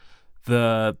sounds.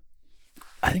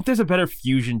 I think there's a better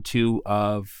fusion too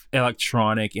of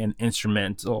electronic and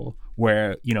instrumental,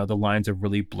 where the lines are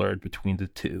really blurred between the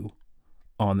two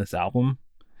on this album,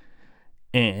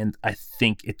 and I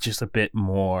think it's just a bit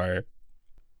more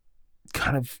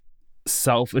kind of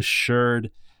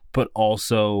self-assured, but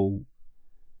also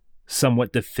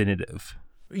somewhat definitive.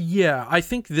 Yeah, I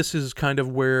think this is kind of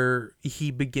where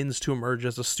he begins to emerge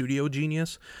as a studio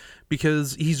genius,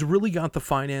 because he's really got the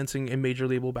financing and major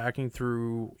label backing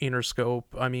through Interscope.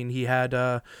 I mean, he had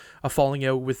a falling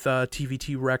out with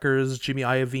TVT Records. Jimmy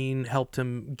Iovine helped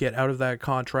him get out of that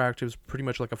contract. It was pretty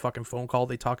much like a fucking phone call.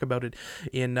 They talk about it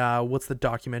in what's the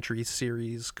documentary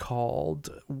series called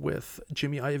with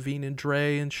Jimmy Iovine and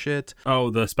Dre and shit. Oh,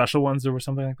 the special ones or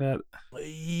something like that?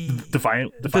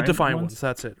 Defiant ones.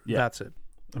 That's it. Yeah. That's it.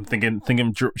 I'm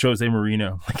thinking Jose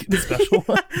Marino, the special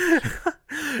one.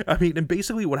 I mean, and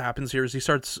basically what happens here is he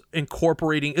starts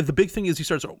incorporating, the big thing is he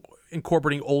starts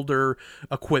incorporating older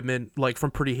equipment,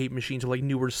 from Pretty Hate Machine to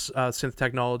newer synth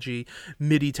technology,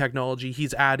 MIDI technology.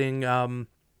 He's adding,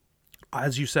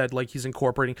 as you said, he's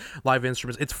incorporating live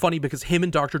instruments. It's funny because him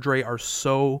and Dr. Dre are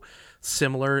so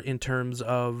similar in terms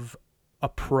of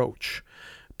approach,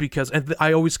 because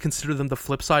I always consider them the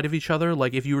flip side of each other.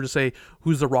 Like if you were to say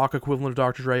who's the rock equivalent of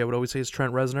Dr. Dre, I would always say it's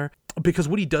Trent Reznor, because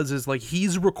what he does is like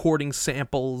he's recording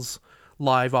samples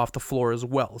live off the floor as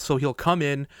well. So he'll come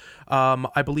in.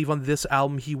 I believe on this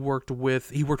album he worked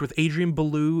with Adrian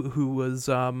Belew, who was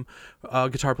a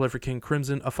guitar player for King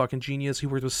Crimson, a fucking genius. He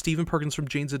worked with Stephen Perkins from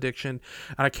Jane's Addiction,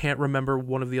 and I can't remember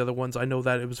one of the other ones. I know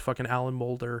that it was fucking Alan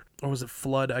Moulder, or was it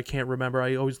Flood? I can't remember.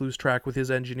 I always lose track with his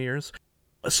engineers.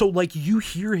 So like you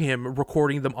hear him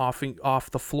recording them off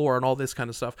the floor and all this kind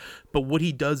of stuff, but what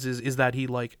he does is that he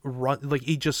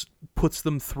he just puts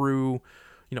them through,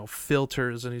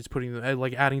 filters, and he's putting them,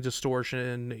 like adding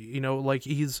distortion, like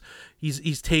he's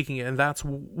taking it, and that's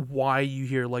why you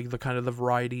hear like the kind of the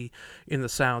variety in the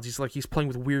sounds. He's playing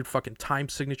with weird fucking time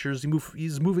signatures.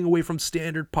 He's moving away from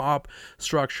standard pop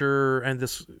structure, and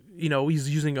this, he's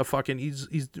using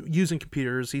he's using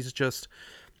computers.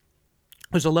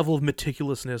 There's a level of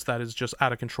meticulousness that is just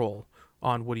out of control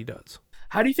on what he does.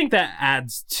 How do you think that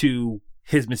adds to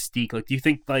his mystique? Like, do you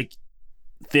think like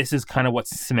this is kind of what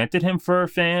cemented him for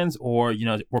fans, or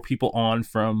were people on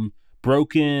from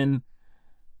Broken,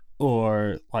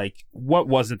 or like what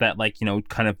was it that like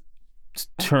kind of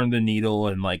turned the needle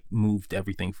and like moved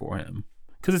everything for him?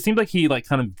 Because it seemed like he like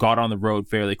kind of got on the road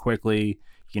fairly quickly.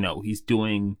 He's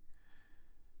doing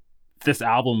this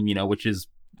album, which is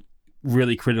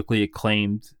really critically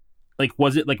acclaimed. Like,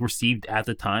 was it like received at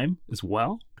the time as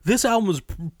well? This album was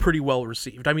pretty well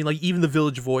received. I mean, like, even the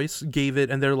Village Voice gave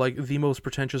it, and they're like the most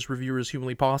pretentious reviewers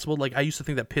humanly possible. Like, I used to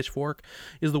think that Pitchfork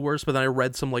is the worst, but then I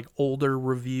read some like older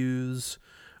reviews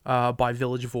by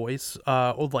Village Voice,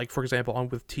 like for example on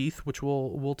With Teeth, which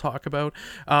we'll talk about.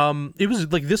 It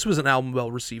was like, this was an album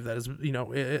well received that is,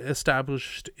 it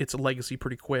established its legacy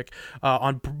pretty quick.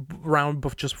 Around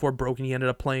just before Broken, he ended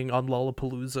up playing on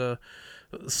Lollapalooza.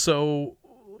 So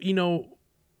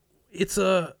it's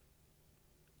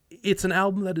an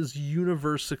album that is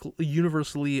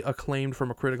universally acclaimed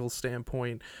from a critical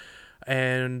standpoint.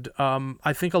 And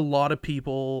I think a lot of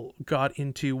people got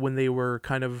into, when they were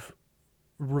kind of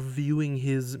reviewing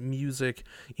his music,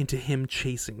 into him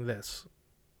chasing this,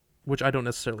 which I don't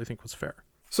necessarily think was fair.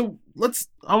 So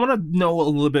I want to know a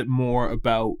little bit more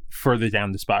about Further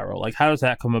Down the Spiral. Like, how does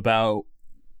that come about?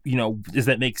 Does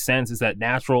that make sense? Is that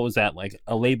natural? Is that like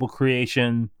a label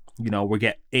creation? We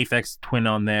get Aphex Twin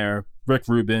on there, Rick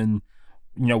Rubin.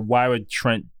 Why would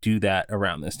Trent do that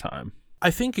around this time? I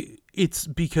think it's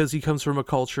because he comes from a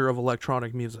culture of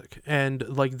electronic music, and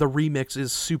like the remix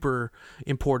is super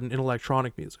important in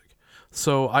electronic music.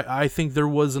 So I think there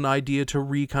was an idea to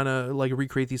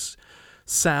recreate these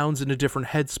sounds in a different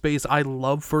headspace. I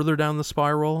love Further Down the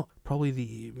Spiral.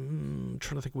 Probably I'm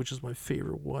trying to think which is my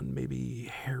favorite one.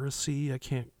 Maybe Heresy. I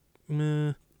can't.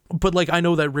 But like, I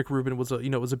know that Rick Rubin was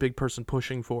a big person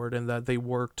pushing for it, and that they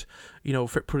worked,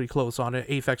 pretty close on it.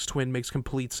 Aphex Twin makes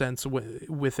complete sense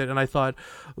with it, and I thought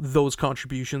those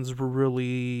contributions were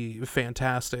really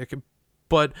fantastic.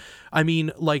 But I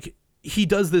mean, like, he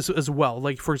does this as well.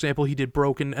 Like, for example, he did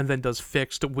Broken and then does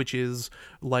Fixed, which is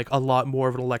like a lot more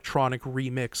of an electronic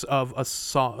remix of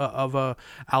a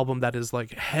album that is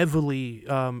like heavily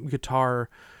guitar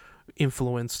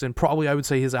influenced, and probably I would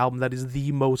say his album that is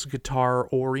the most guitar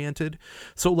oriented.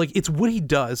 So like, it's what he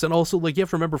does. And also, like, you have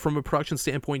to remember, from a production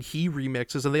standpoint, he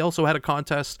remixes, and they also had a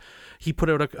contest. He put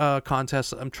out a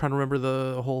contest. I'm trying to remember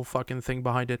the whole fucking thing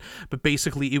behind it, but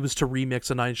basically it was to remix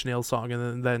a Nine Inch Nails song,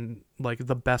 and then like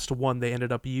the best one they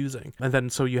ended up using. And then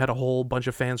so you had a whole bunch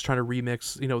of fans trying to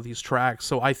remix these tracks.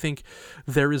 So I think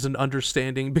there is an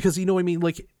understanding, because what I mean,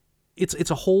 like,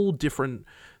 it's a whole different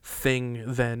thing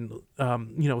than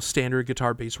standard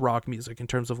guitar based rock music, in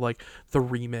terms of like the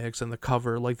remix and the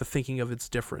cover. Like, the thinking of it's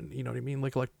different, what I mean?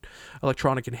 Like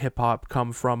electronic and hip hop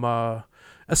come from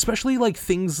especially like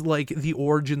things like the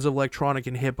origins of electronic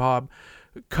and hip hop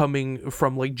coming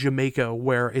from like Jamaica,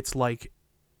 where it's like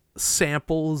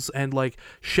samples and like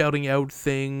shouting out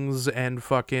things and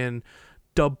fucking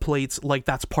dub plates. Like,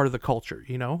 that's part of the culture,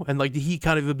 and like he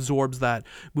kind of absorbs that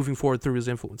moving forward through his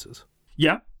influences.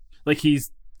 Yeah, like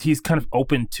he's kind of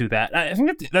open to that. I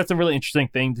think that's a really interesting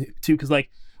thing too, because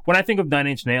like, when I think of Nine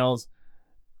Inch Nails,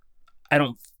 I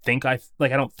don't think of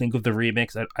the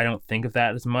remix. I don't think of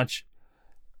that as much.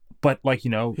 But like,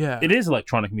 It is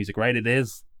electronic music, right? It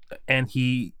is, and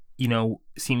he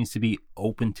seems to be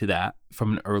open to that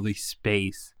from an early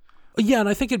space. Yeah, and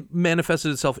I think it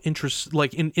manifested itself in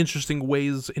interesting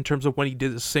ways in terms of when he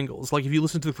did his singles. Like, if you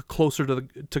listen to the Closer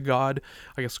to God,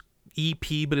 I guess,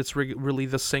 EP, but it's really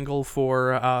the single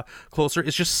for Closer.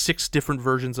 It's just 6 different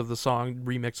versions of the song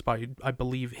remixed by, I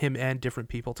believe, him and different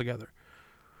people together,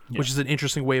 which is an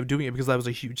interesting way of doing it, because that was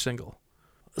a huge single.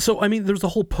 So I mean, there's a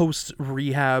whole post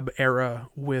rehab era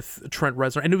with Trent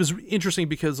Reznor, and it was interesting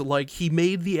because like he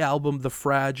made the album The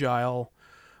Fragile,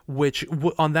 which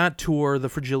on that tour, the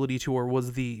Fragility tour,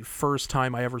 was the first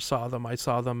time I ever saw them. I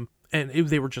saw them, and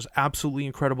they were just absolutely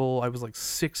incredible. I was like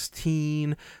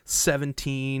 16,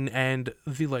 17, and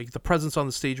the presence on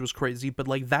the stage was crazy. But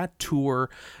like that tour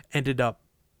ended up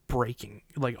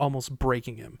almost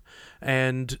breaking him,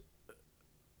 and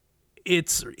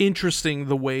it's interesting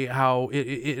the way how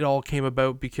it all came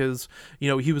about because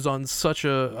he was on such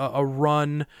a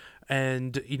run,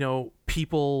 and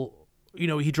people,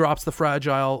 he drops The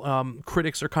Fragile.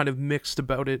 Critics are kind of mixed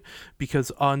about it because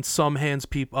on some hands,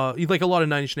 people like a lot of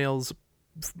Nine Inch Nails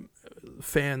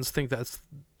fans think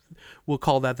will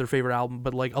call that their favorite album,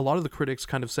 but like a lot of the critics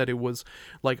kind of said it was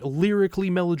like lyrically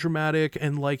melodramatic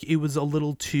and like it was a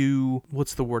little too,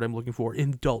 what's the word I'm looking for,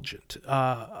 indulgent.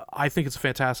 I think it's a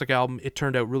fantastic album. It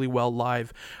turned out really well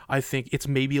live. I think it's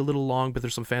maybe a little long, but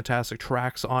there's some fantastic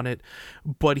tracks on it.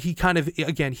 But he kind of,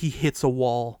 again, he hits a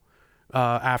wall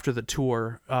after the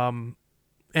tour, and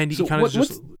he So kind of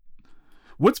just.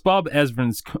 what's Bob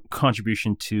Ezrin's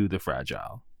contribution to The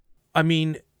Fragile? I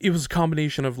mean, it was a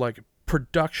combination of like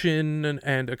production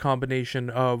and a combination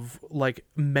of like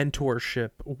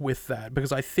mentorship with that,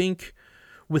 because I think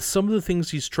with some of the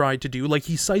things he's tried to do, like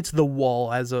he cites The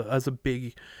Wall as a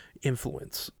big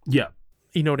influence. Yeah.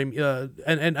 You know what I mean?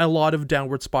 And a lot of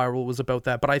Downward Spiral was about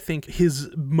that. But I think his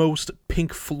most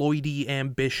Pink Floyd-y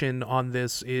ambition on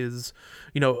this is,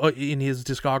 in his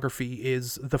discography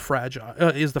is the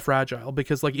Fragile.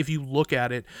 Because like if you look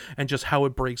at it and just how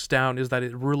it breaks down, is that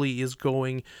it really is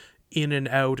going in and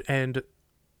out, and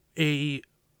it's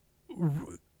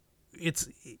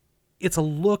a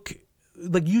look.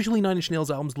 Like usually Nine Inch Nails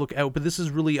albums look out, but this is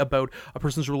really about a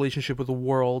person's relationship with the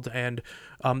world and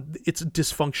its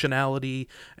dysfunctionality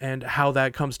and how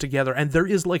that comes together. And there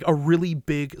is like a really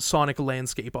big sonic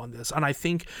landscape on this. And I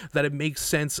think that it makes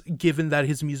sense given that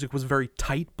his music was very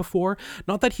tight before.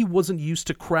 Not that he wasn't used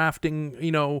to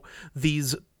crafting,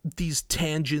 these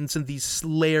tangents and these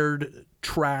layered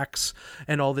tracks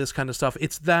and all this kind of stuff.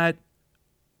 It's that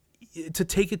to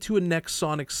take it to a next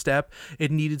sonic step,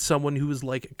 it needed someone who was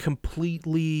like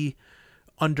completely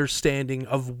understanding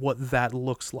of what that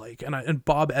looks like. And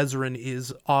Bob Ezrin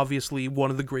is obviously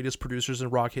one of the greatest producers in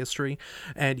rock history,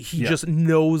 and he just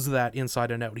knows that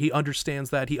inside and out. He understands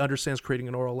that. He understands creating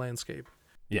an oral landscape.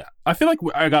 Yeah, I feel like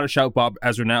I got to shout Bob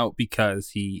Ezrin out because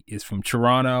he is from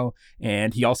Toronto,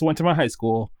 and he also went to my high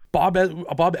school. Bob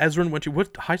Ezrin went to,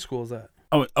 what high school is that?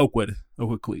 Oh, Oakwood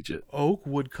Collegiate.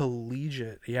 Oakwood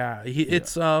Collegiate. Yeah.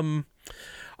 It's, I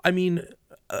mean,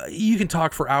 you can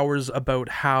talk for hours about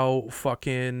how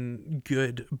fucking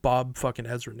good Bob fucking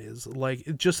Ezrin is. Like,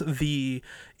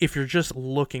 if you're just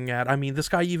looking at, I mean, this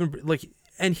guy even, like,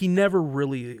 and he never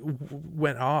really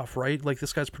went off, right? Like,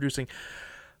 this guy's producing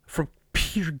from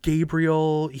Peter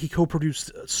Gabriel. He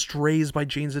co-produced Strays by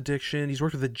Jane's Addiction. He's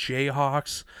worked with the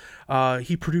Jayhawks.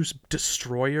 He produced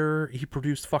Destroyer. He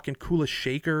produced fucking Kula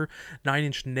Shaker, Nine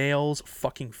Inch Nails,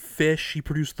 fucking Fish. He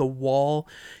produced The Wall.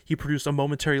 He produced A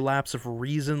Momentary Lapse of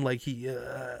Reason. Like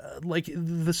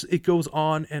this, it goes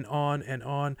on and on and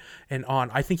on and on.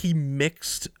 I think he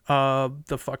mixed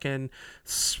the fucking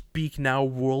Speak Now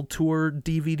World Tour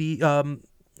DVD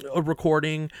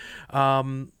recording.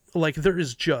 Like there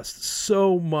is just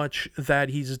so much that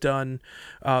he's done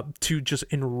to just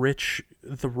enrich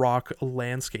the rock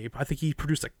landscape. I think he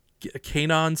produced a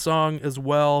Kanon song as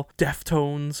well,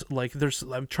 Deftones. Like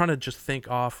I'm trying to just think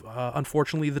off.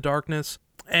 Unfortunately, The Darkness,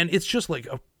 and it's just like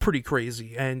a pretty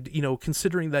crazy. And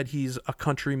considering that he's a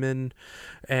countryman,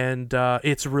 and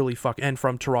it's really and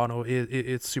from Toronto,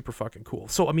 it's super fucking cool.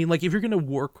 So I mean, like if you're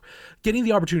gonna getting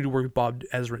the opportunity to work with Bob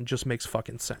Ezrin just makes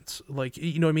fucking sense. Like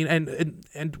what I mean.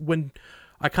 And when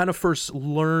I kind of first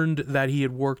learned that he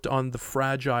had worked on The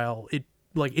Fragile,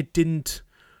 it didn't.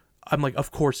 I'm like, of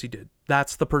course he did.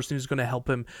 That's the person who's going to help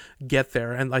him get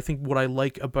there. And I think what I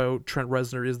like about Trent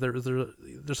Reznor is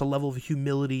there's a level of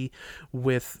humility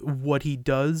with what he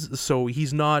does. So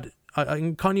he's not.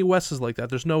 And Kanye West is like that.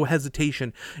 There's no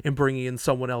hesitation in bringing in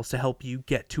someone else to help you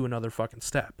get to another fucking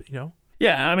step.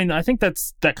 Yeah, I mean, I think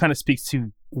that kind of speaks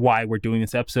to why we're doing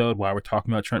this episode, why we're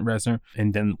talking about Trent Reznor,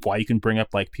 and then why you can bring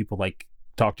up like people like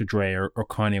Dr. Dre or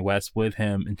Kanye West with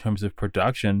him in terms of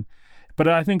production. But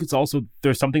I think it's also,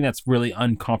 there's something that's really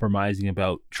uncompromising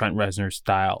about Trent Reznor's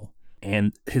style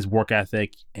and his work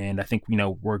ethic. And I think,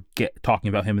 we're talking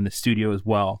about him in the studio as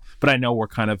well. But I know we're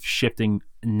kind of shifting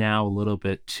now a little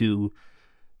bit to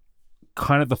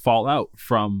kind of the fallout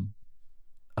from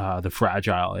The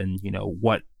Fragile and,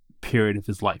 what period of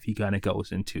his life he kind of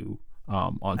goes into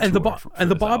on and tour the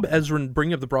this Bob album. Ezrin,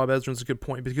 bringing up the Bob Ezrin is a good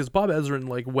point, because Bob Ezrin,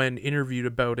 like when interviewed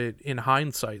about it in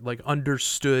hindsight, like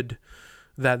understood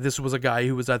that this was a guy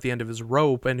who was at the end of his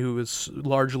rope and who was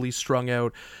largely strung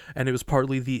out, and it was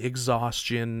partly the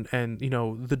exhaustion and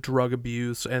the drug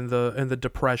abuse and the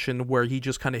depression, where he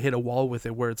just kind of hit a wall with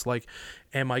it, where it's like,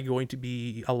 am I going to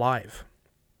be alive?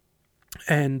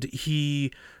 And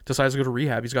he decides to go to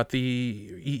rehab. He's got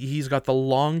the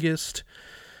longest,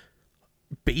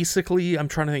 basically, I'm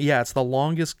trying to think, yeah, it's the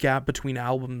longest gap between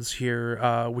albums here,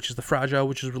 which is The Fragile,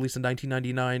 which was released in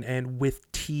 1999, and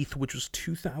With Teeth, which was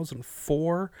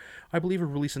 2004, I believe, it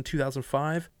released in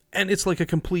 2005. And it's like a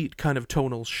complete kind of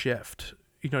tonal shift.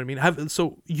 You know what I mean?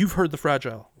 So you've heard The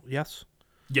Fragile, yes?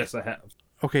 Yes, I have.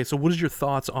 Okay, so what is your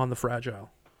thoughts on The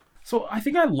Fragile? So I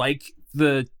think I like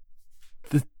the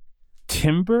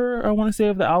timbre, I want to say,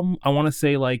 of the album. I want to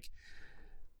say, like,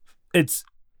 it's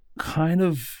kind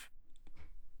of,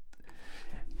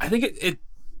 I think it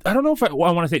I don't know if I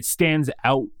want to say it stands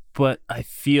out, but I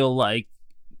feel like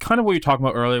kind of what you're talking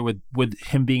about earlier with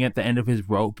him being at the end of his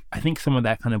rope. I think some of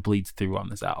that kind of bleeds through on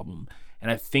this album. And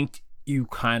I think you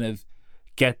kind of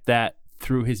get that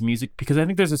through his music, because I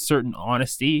think there's a certain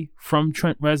honesty from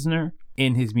Trent Reznor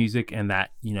in his music, and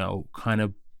that, kind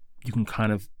of, you can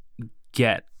kind of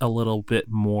get a little bit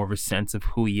more of a sense of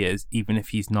who he is, even if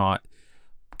he's not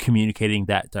communicating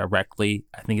that directly.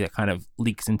 I think that kind of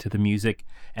leaks into the music,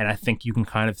 and I think you can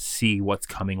kind of see what's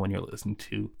coming when you're listening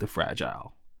to The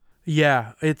Fragile.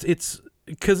 Yeah, it's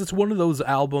because it's one of those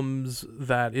albums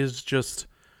that is just,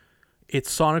 it's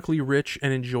sonically rich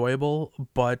and enjoyable,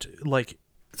 but like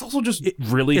it's also just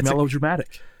really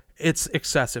melodramatic. It's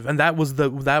excessive, and that was the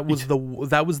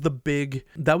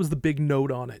big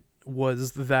note on it,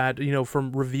 was that,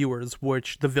 from reviewers,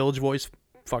 which the Village Voice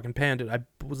fucking panned it.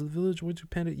 Was it the Village Voice who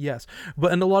panned it? Yes.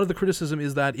 And a lot of the criticism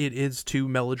is that it is too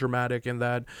melodramatic, and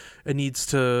that it needs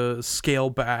to scale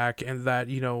back, and that,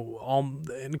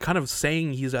 and kind of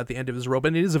saying he's at the end of his rope.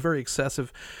 And it is a very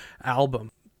excessive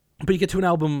album. But you get to an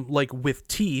album like With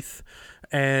Teeth,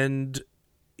 and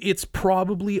it's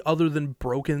probably, other than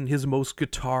Broken, his most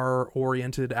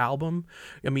guitar-oriented album.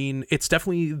 I mean, it's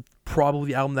definitely probably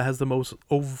the album that has the most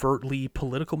overtly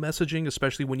political messaging,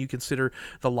 especially when you consider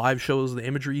the live shows, the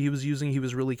imagery he was using. He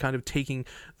was really kind of taking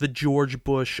the George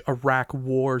Bush Iraq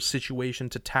War situation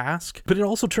to task. But it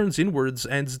also turns inwards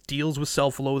and deals with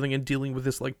self-loathing and dealing with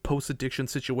this, like, post-addiction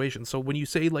situation. So when you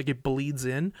say, like, it bleeds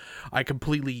in, I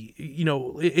completely,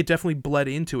 it definitely bled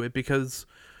into it, because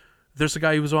there's a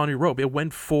guy who was on your rope. He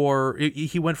went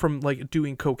from like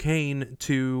doing cocaine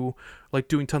to like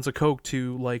doing tons of coke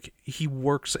to like he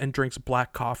works and drinks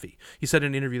black coffee. He said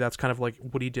in an interview that's kind of like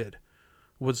what he did,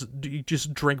 was he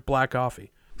just drink black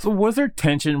coffee. So was there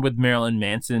tension with Marilyn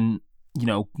Manson,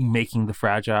 making The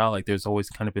Fragile? Like, there's always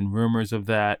kind of been rumors of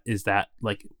that. Is that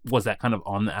like, was that kind of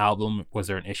on the album? Was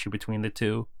there an issue between the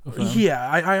two of them? Yeah,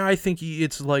 I think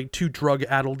it's like two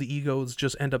drug-addled egos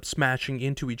just end up smashing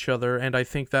into each other. And I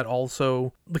think that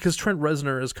also, because Trent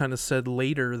Reznor has kind of said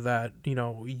later that,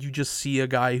 you just see a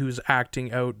guy who's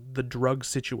acting out the drug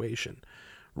situation,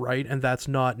 right? And that's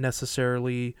not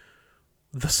necessarily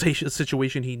the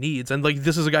situation he needs. And like,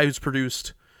 this is a guy who's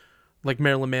produced like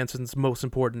Marilyn Manson's most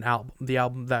important album, the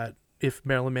album that, if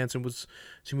Marilyn Manson was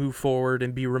to move forward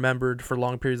and be remembered for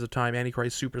long periods of time,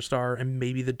 Antichrist Superstar and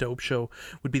maybe The Dope Show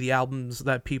would be the albums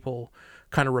that people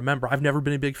kind of remember. I've never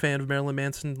been a big fan of Marilyn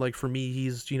Manson. Like, for me,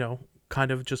 he's, kind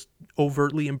of just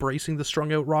overtly embracing the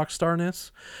strung out rock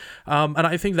starness. And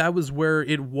I think that was where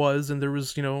it was. And there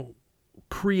was,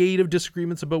 creative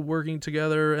disagreements about working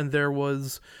together. And there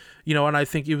was, and I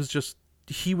think it was just,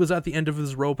 he was at the end of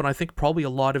his rope, and I think probably a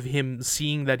lot of him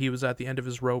seeing that he was at the end of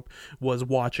his rope was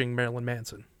watching Marilyn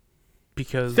Manson.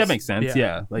 Because that makes sense,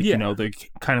 yeah. Like, they're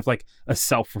kind of like a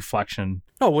self-reflection.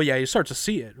 Oh, well, yeah, you start to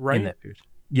see it, right? In that period.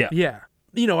 Yeah. Yeah.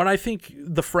 And I think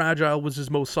The Fragile was his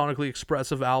most sonically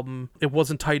expressive album. It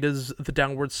wasn't tight as The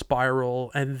Downward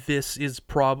Spiral, and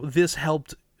this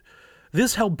helped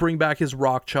bring back his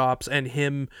rock chops and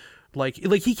him, like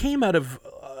he came out of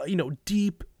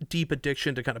deep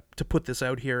addiction to put this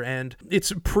out here, and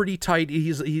it's pretty tight.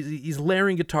 He's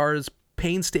layering guitars,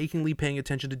 painstakingly paying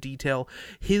attention to detail.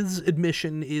 His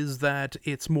admission is that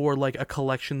it's more like a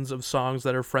collections of songs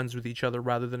that are friends with each other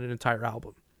rather than an entire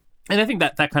album. And I think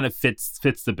that kind of fits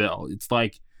the bill. It's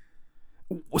like,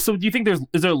 so do you think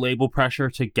is there label pressure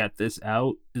to get this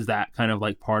out? Is that kind of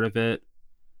like part of it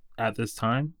at this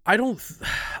time? I don't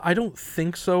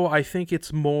think so. I think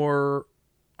it's more,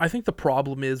 I think the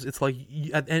problem is, it's like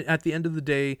at the end of the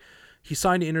day, he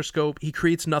signed to Interscope, he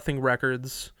creates Nothing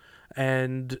Records,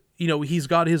 and he's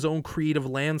got his own creative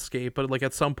landscape, but like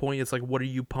at some point it's like, what are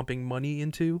you pumping money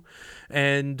into?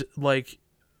 And like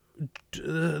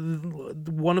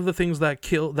one of the things that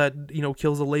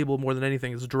kills a label more than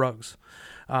anything is drugs.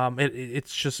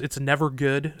 It's never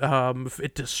good.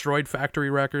 It destroyed Factory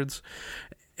Records,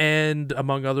 and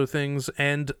among other things.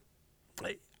 And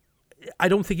I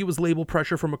don't think it was label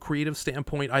pressure from a creative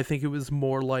standpoint. I think it was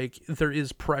more like there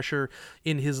is pressure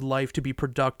in his life to be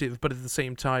productive, but at the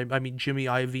same time, I mean, Jimmy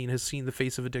Iovine has seen the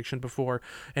face of addiction before,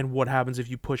 and what happens if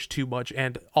you push too much.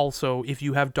 And also, if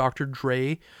you have Dr.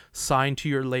 Dre signed to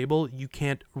your label, you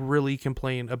can't really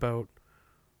complain about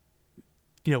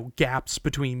gaps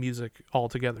between music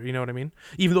altogether. You know what I mean?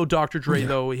 Even though Dr. Dre,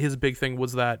 though, his big thing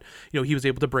was that he was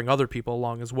able to bring other people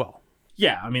along as well.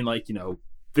 Yeah, I mean, like,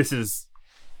 this is,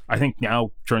 I think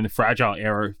now during the Fragile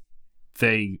era,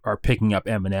 they are picking up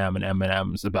Eminem, and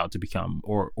Eminem's about to become,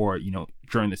 or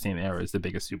during the same era, is the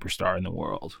biggest superstar in the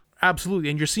world.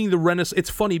 Absolutely, and you're seeing the renaissance. It's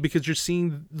funny because you're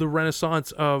seeing the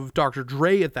renaissance of Dr.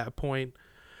 Dre at that point,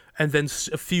 and then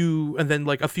a few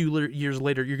years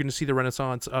later, you're going to see the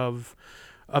renaissance of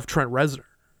Trent Reznor,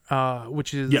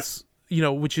 which is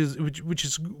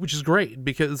which is great,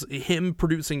 because him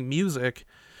producing music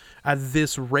at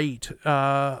this rate.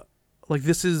 Like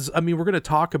this is, I mean, we're going to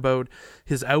talk about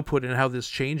his output and how this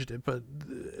changed it, but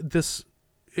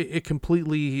it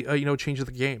completely, changed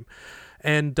the game.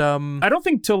 And I don't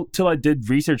think till I did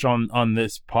research on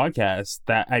this podcast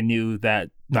that I knew that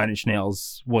Nine Inch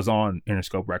Nails was on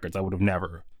Interscope Records. I would have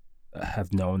never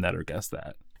have known that or guessed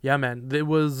that. Yeah, man, it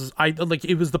was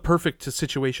the perfect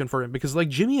situation for him, because like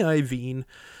Jimmy Iovine,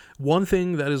 one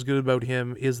thing that is good about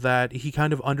him is that he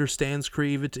kind of understands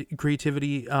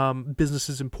creativity. Business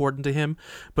is important to him,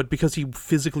 but because he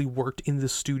physically worked in the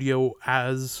studio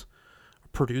as a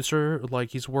producer,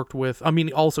 like he's worked with, I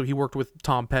mean, also he worked with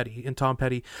Tom Petty, and Tom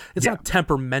Petty, it's not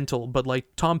temperamental, but like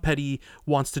Tom Petty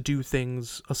wants to do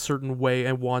things a certain way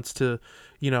and wants to,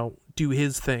 do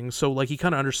his thing. So like he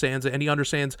kind of understands it, and he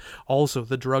understands also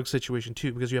the drug situation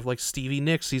too, because you have like Stevie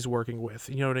Nicks he's working with,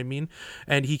 you know what I mean?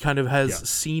 And he kind of has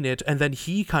seen it, and then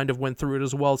he kind of went through it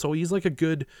as well. So he's like a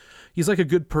good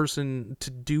person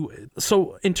to do it.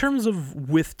 So in terms of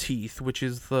With Teeth, which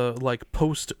is the like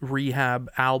post rehab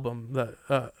album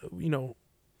that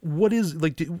what is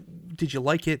like, did you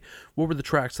like it? What were the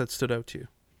tracks that stood out to you?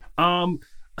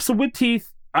 So With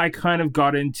Teeth, I kind of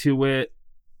got into it.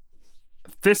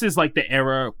 This is like the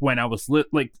era when I was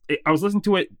I was listening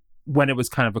to it when it was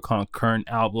kind of a concurrent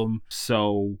album,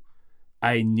 so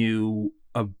I knew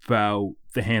about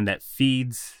The Hand That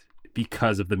Feeds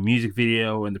because of the music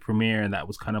video and the premiere, and that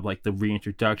was kind of like the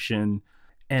reintroduction.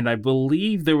 And I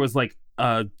believe there was like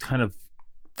a kind of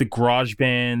the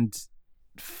GarageBand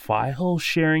file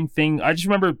sharing thing. I just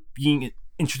remember being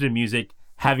interested in music,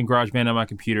 having GarageBand on my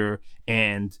computer,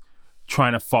 and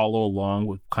trying to follow along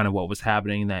with kind of what was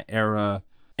happening in that era.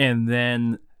 And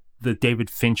then the David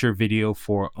Fincher video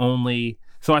for Only.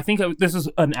 So I think this is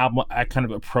an album I kind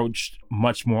of approached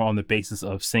much more on the basis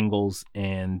of singles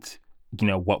and,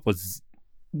 what was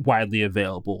widely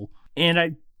available. And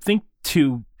I think,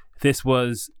 too, this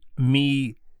was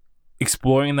me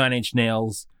exploring Nine Inch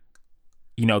Nails.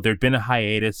 There'd been a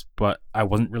hiatus, but I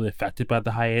wasn't really affected by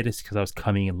the hiatus because I was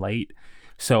coming in late.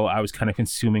 So I was kind of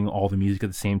consuming all the music at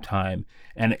the same time.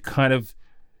 And it kind of,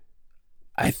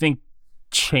 I think,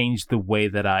 changed the way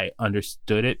that I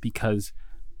understood it, because,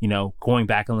 going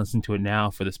back and listening to it now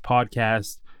for this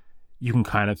podcast, you can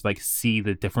kind of like see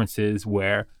the differences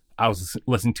where I was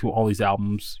listening to all these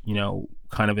albums,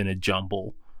 kind of in a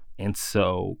jumble. And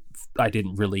so I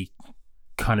didn't really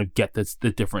kind of get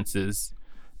the differences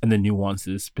and the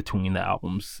nuances between the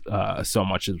albums so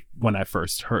much as when I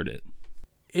first heard it.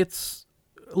 It's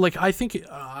like, I think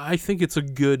it's a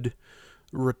good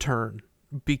return,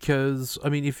 because I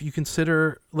mean, if you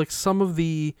consider like some of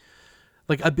the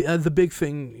the big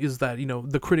thing is that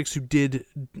the critics who did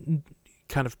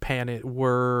kind of pan it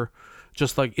were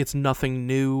just like, it's nothing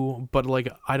new, but like,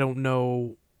 I don't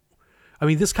know, I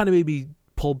mean, this kind of made me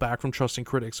pull back from trusting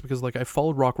critics, because like I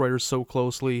followed rock writers so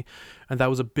closely, and that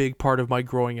was a big part of my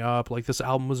growing up. Like this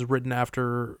album was written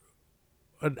after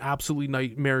an absolutely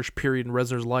nightmarish period in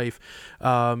Reznor's life,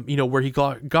 where he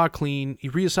got clean, he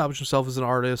reestablished himself as an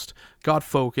artist, got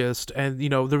focused, and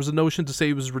there was a notion to say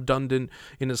he was redundant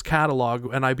in his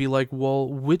catalog, and I'd be like, well,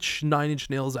 which Nine Inch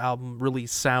Nails album really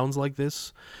sounds like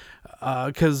this?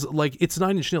 Because like it's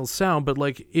Nine Inch Nails sound, but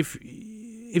like if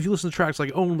you listen to tracks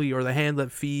like Only or The Hand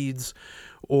That Feeds,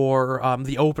 or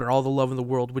the opener, All the Love in the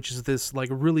World, which is this like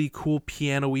really cool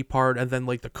piano-y part, and then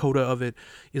like the coda of it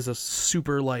is a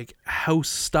super like house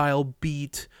style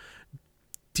beat.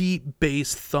 deep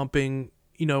bass thumping,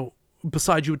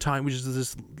 Beside You at Time, which is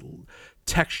this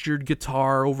textured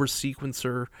guitar over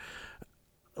sequencer.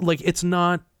 Like, it's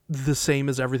not the same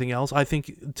as everything else. I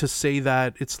think to say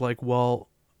that, it's like, well,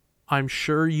 I'm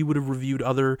sure you would have reviewed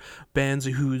other bands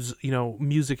whose,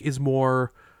 music is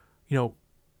more,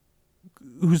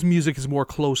 whose music is more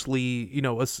closely,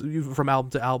 from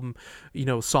album to album,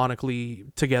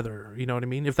 sonically together. You know what I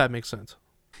mean? If that makes sense.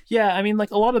 Yeah, I mean,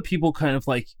 like, a lot of people kind of,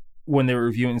 like, when they were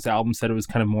reviewing this album, said it was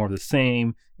kind of more of the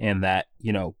same, and that,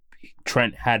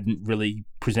 Trent hadn't really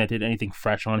presented anything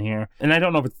fresh on here. And I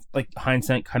don't know if it's, like,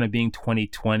 hindsight kind of being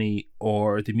 2020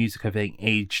 or the music having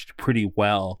aged pretty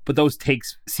well, but those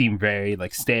takes seem very,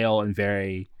 like, stale and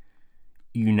very,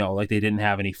 like they didn't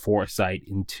have any foresight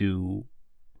into,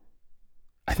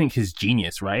 I think, his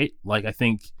genius, right? Like, I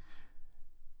think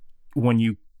when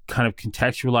you kind of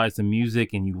contextualize the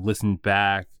music and you listen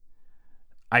back,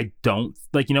 I don't,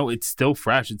 like, it's still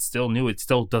fresh, it's still new, it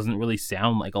still doesn't really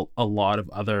sound like a lot of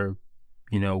other,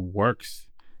 works,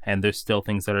 and there's still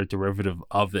things that are derivative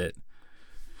of it.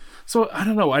 So I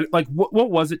don't know, what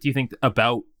was it, do you think,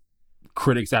 about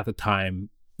critics at the time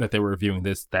that they were reviewing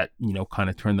this that, kind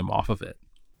of turned them off of it?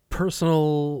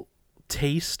 Personal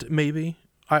taste, maybe.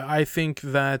 I think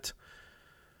that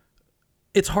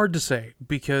it's hard to say,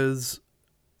 because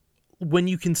when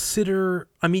you consider,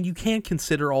 you can't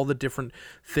consider all the different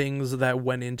things that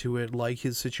went into it, like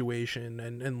his situation,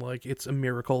 and like, it's a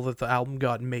miracle that the album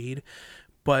got made.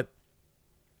 But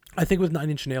I think with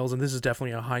Nine Inch Nails, and this is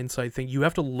definitely a hindsight thing, you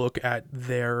have to look at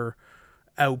their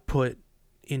output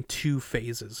in two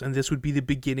phases, and this would be the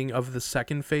beginning of the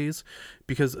second phase,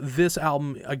 because this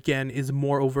album, again, is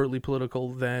more overtly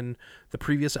political than the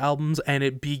previous albums, and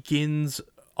it begins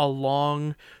a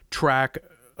long track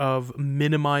of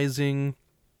minimizing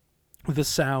the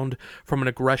sound from an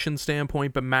aggression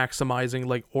standpoint, but maximizing,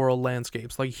 like, oral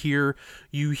landscapes. Like, here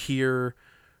you hear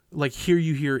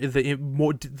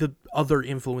the other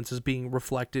influences being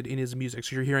reflected in his music.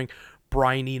 So you're hearing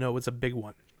Brian Eno is a big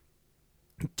one.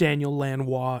 Daniel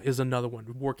Lanois is another one.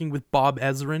 Working with Bob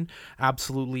Ezrin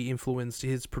absolutely influenced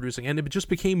his producing, and it just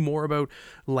became more about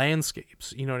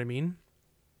landscapes. You know what I mean?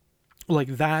 Like,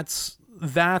 that's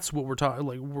what we're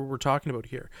talking about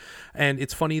here. And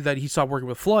it's funny that he stopped working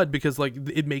with Flood, because, like,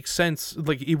 it makes sense.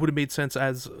 Like, it would have made sense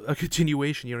as a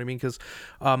continuation, you know what I mean? Because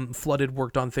Flood had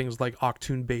worked on things like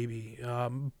Octoon Baby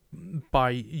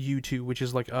by U2, which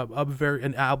is like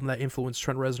an album that influenced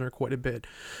Trent Reznor quite a bit.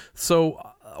 So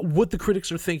what the critics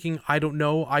are thinking, I don't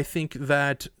know. I think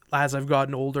that as I've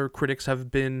gotten older, critics have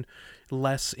been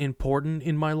less important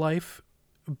in my life,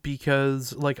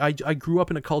 because, like, I grew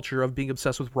up in a culture of being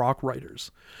obsessed with rock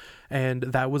writers, and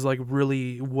that was, like,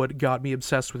 really what got me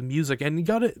obsessed with music, and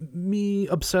me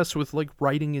obsessed with, like,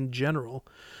 writing in general.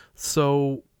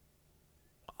 So,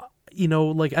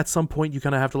 like, at some point you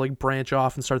kind of have to, like, branch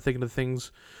off and start thinking of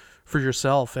things for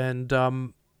yourself, and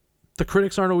the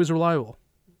critics aren't always reliable.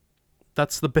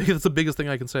 That's the biggest thing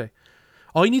I can say.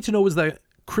 All you need to know is that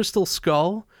Crystal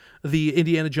Skull, the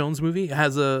Indiana Jones movie,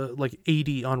 has a, like,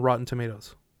 80 on Rotten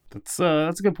Tomatoes. That's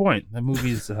a good point. That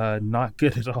movie's not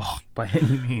good at all by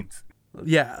any means.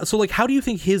 Yeah. So, like, how do you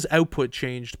think his output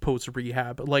changed post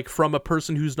rehab? Like, from a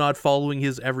person who's not following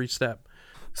his every step.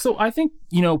 So I think,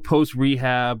 post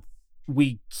rehab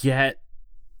we get.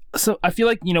 So I feel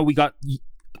like, we got.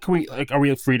 Can we, like, are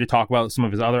we free to talk about some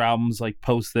of his other albums, like,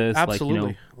 post this?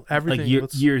 Absolutely. Like, everything.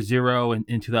 Like year Zero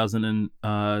in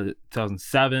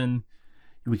 2007.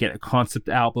 We get a concept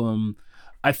album.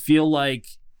 I feel like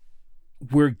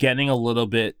we're getting a little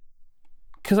bit,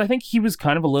 because I think he was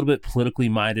kind of a little bit politically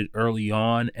minded early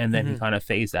on, and then he kind of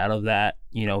phased out of that.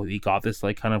 He got this,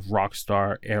 like, kind of rock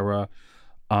star era.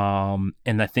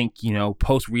 And I think,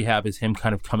 post rehab is him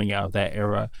kind of coming out of that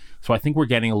era. So I think we're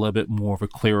getting a little bit more of a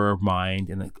clearer mind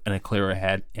and a clearer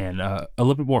head, and a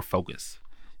little bit more focus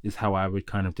is how I would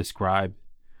kind of describe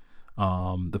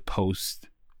the post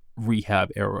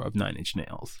rehab era of Nine Inch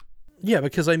Nails. Yeah,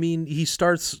 because he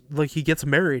starts, like, he gets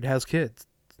married, has kids.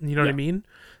 You know what I mean?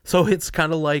 So it's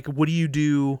kind of like, what do you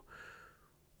do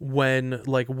when,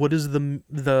 like, what is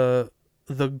the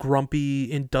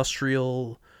grumpy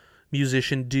industrial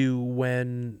musician do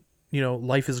when,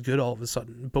 life is good all of a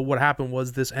sudden? But what happened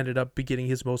was this ended up beginning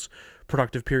his most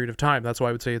productive period of time. That's why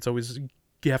I would say it's always,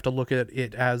 you have to look at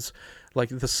it as, like,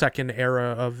 the second era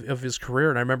of his career.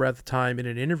 And I remember at the time in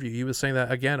an interview, he was saying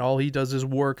that, again, all he does is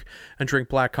work and drink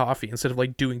black coffee instead of,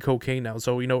 like, doing cocaine now.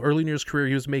 So, early in his career,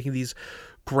 he was making these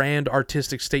grand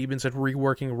artistic statements and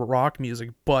reworking rock music,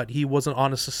 but he wasn't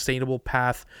on a sustainable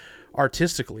path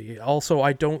artistically. Also,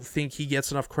 I don't think he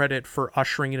gets enough credit for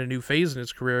ushering in a new phase in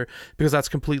his career, because that's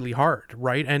completely hard,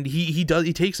 right? And he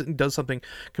takes it and does something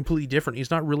completely different.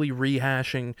 He's not really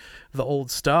rehashing the old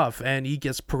stuff, and he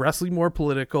gets progressively more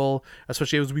political,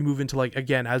 especially as we move into, like,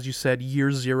 again, as you said,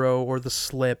 Year Zero or The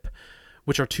Slip,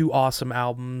 which are two awesome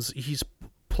albums. He's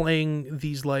playing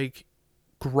these, like,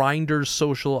 grinder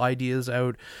social ideas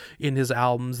out in his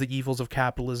albums, the evils of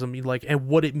capitalism, like, and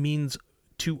what it means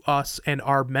to us and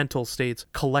our mental states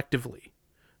collectively,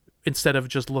 instead of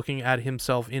just looking at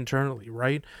himself internally,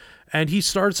 right? And he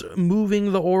starts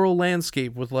moving the oral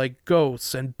landscape with, like,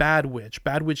 Ghosts and Bad Witch.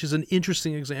 Bad Witch is an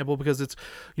interesting example because it's,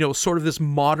 sort of this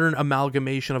modern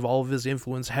amalgamation of all of his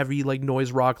influence, heavy, like,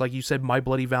 noise rock, like you said, My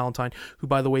Bloody Valentine, who,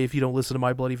 by the way, if you don't listen to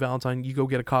My Bloody Valentine, you go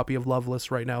get a copy of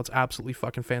Loveless right now. It's absolutely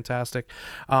fucking fantastic.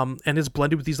 And it's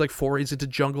blended with these, like, forays into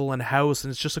jungle and house, and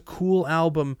it's just a cool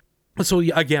album. So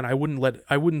again, I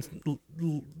would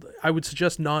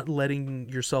suggest not letting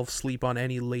yourself sleep on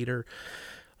any later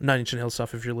Nine Inch Nails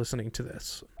stuff if you're listening to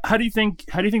this. How do you think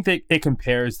that it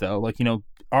compares though? Like,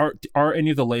 are any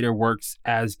of the later works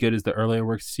as good as the earlier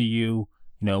works to you?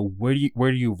 Where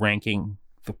do you ranking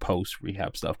the post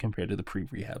rehab stuff compared to the pre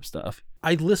rehab stuff?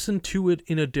 I listen to it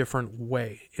in a different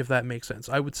way, if that makes sense.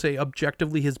 I would say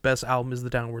objectively his best album is The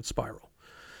Downward Spiral.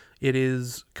 It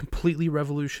is completely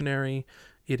revolutionary.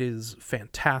 It is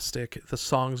fantastic. The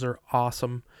songs are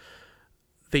awesome.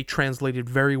 They translated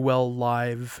very well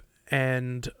live,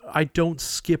 and I don't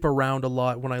skip around a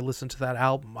lot when I listen to that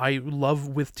album. I love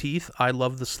With Teeth. I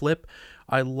love The Slip.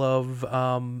 I love,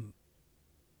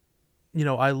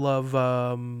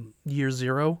 Year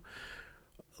Zero.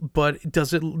 But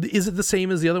is it the same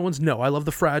as the other ones? No, I love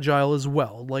The Fragile as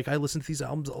well. Like, I listen to these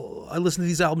albums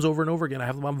over and over again. I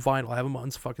have them on vinyl. I have them on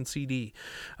fucking CD.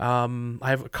 I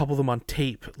have a couple of them on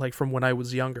tape, like from when I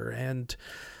was younger.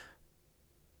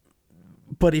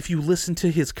 But if you listen to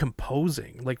his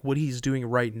composing, like what he's doing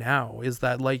right now, is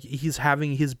that, like, he's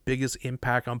having his biggest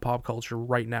impact on pop culture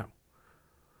right now.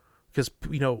 Because,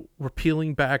 we're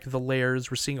peeling back the layers.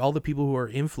 We're seeing all the people who are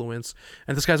influenced,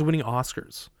 and this guy's winning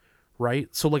Oscars. Right?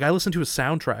 So, like, I listen to his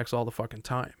soundtracks all the fucking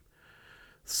time.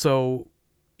 So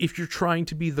if you're trying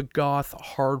to be the goth,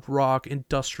 hard rock,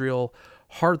 industrial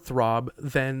heartthrob,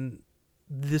 then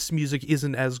this music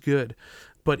isn't as good.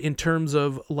 But in terms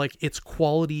of, like, its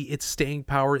quality, its staying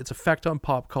power, its effect on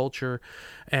pop culture,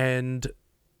 and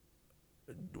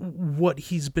what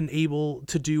he's been able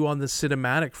to do on the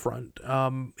cinematic front,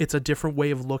 it's a different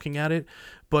way of looking at it,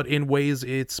 but in ways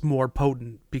it's more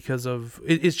potent because of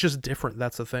it's just different.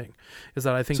 That's the thing, is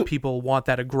that I think people want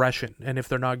that aggression, and if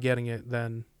they're not getting it,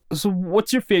 then. So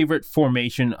what's your favorite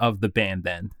formation of the band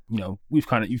then? You've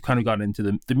kind of gotten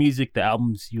into the music, the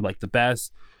albums you like the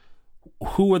best.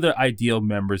 Who are the ideal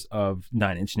members of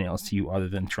Nine Inch Nails to you other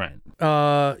than Trent?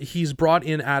 He's brought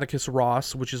in Atticus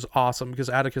Ross, which is awesome because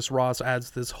Atticus Ross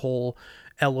adds this whole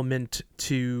element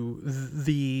to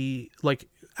the, like,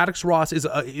 Atticus Ross is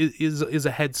a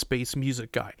headspace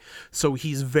music guy. So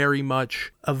he's very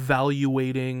much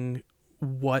evaluating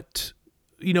what,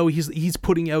 he's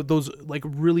putting out those, like,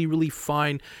 really, really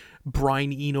fine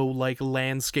Brian Eno like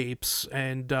landscapes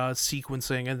and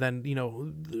sequencing, and then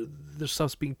the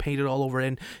stuff's being painted all over,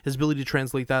 and his ability to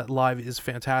translate that live is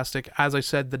fantastic. As I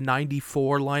said, the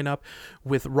 94 lineup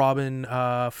with Robin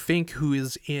Fink, who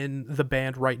is in the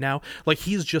band right now, like,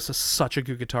 he's just such a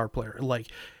good guitar player. Like,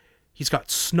 he's got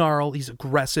snarl, he's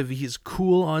aggressive, he's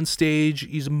cool on stage,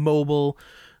 he's mobile,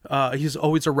 he's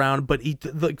always around, but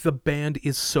the band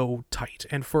is so tight.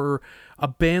 And for a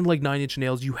band like Nine Inch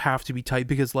Nails, you have to be tight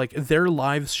because, like, their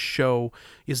live show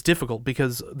is difficult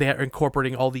because they are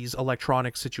incorporating all these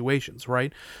electronic situations,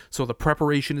 right? So the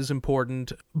preparation is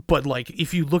important, but, like,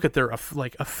 if you look at their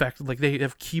effect, like, they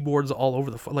have keyboards all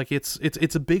over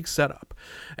it's a big setup.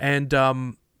 And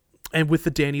with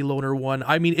the Danny Lohner one,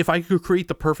 I mean, if I could create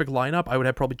the perfect lineup, I would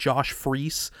have probably Josh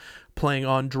Freese playing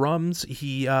on drums.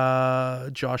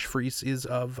 Josh Freese is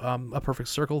of A Perfect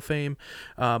Circle fame.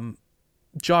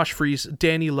 Josh Freese,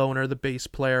 Danny Lohner, the bass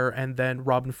player, and then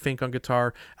Robin Fink on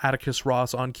guitar, Atticus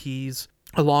Ross on keys,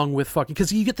 along with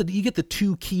because you get the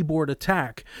two keyboard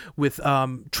attack with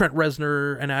Trent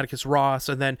Reznor and Atticus Ross,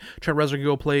 and then Trent Reznor can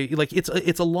go play, like, it's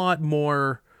a lot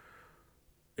more.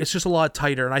 It's just a lot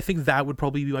tighter, and I think that would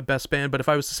probably be my best band. But if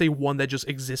I was to say one that just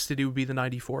existed, it would be the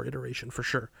 94 iteration for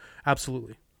sure.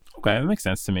 Absolutely. Okay, that makes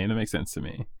sense to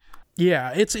me.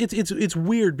 Yeah, it's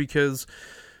weird because,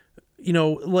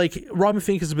 like, Robin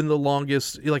Fink has been the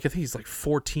longest, like, I think he's like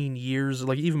 14 years,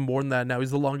 like even more than that now. He's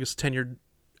the longest tenured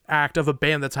act of a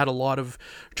band that's had a lot of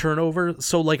turnover.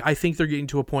 So, like, I think they're getting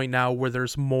to a point now where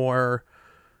there's more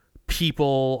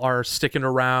people are sticking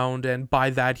around, and by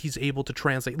that he's able to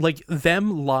translate like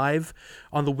them live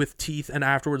on the With Teeth and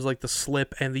afterwards like the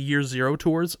Slip and the Year Zero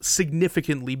tours,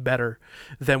 significantly better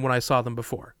than when I saw them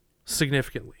before.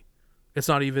 Significantly. It's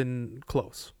not even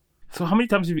close. So how many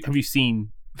times have you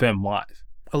seen them live?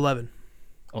 11.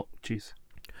 Oh, jeez.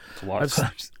 That's a lot of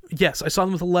times. Yes, I saw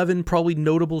them with 11 probably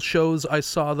notable shows. I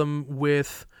saw them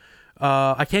with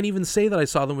I can't even say that I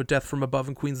saw them with Death from Above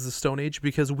and Queens of the Stone Age,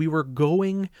 because we were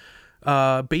going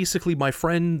basically my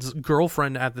friend's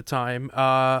girlfriend at the time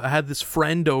had this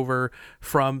friend over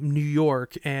from New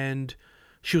York, and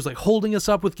she was like holding us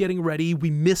up with getting ready.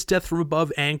 We missed Death from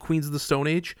Above and Queens of the Stone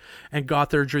Age and got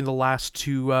there during the last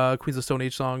two Queens of the Stone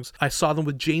Age songs. I saw them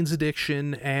with Jane's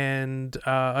Addiction, and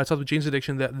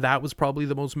that was probably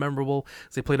the most memorable.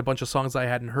 They played a bunch of songs I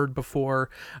hadn't heard before.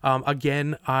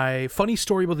 Again, funny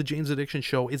story about the Jane's Addiction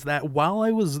show is that while I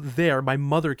was there, my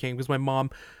mother came because my mom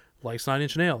likes Nine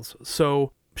Inch Nails.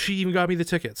 So she even got me the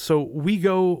tickets. So we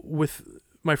go with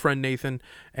my friend Nathan,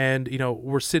 and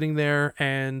we're sitting there,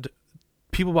 and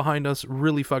people behind us,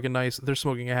 really fucking nice. They're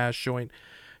smoking a hash joint.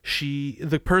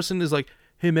 The person is like,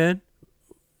 "Hey man,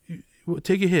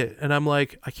 take a hit," and I'm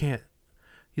like, "I can't."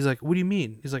 He's like, "What do you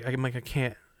mean?" He's like, "I'm like, I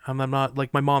can't. I'm not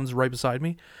like, my mom's right beside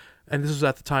me." And this was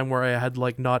at the time where I had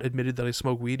like not admitted that I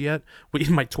smoked weed yet,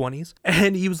 in my 20s.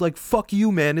 And he was like, "Fuck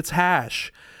you, man. It's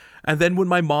hash." And then when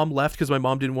my mom left, because my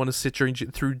mom didn't want to sit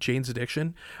through Jane's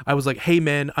Addiction, I was like, "Hey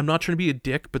man, I'm not trying to be a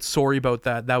dick, but sorry about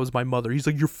that. That was my mother." He's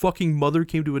like, "Your fucking mother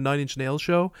came to a Nine Inch Nails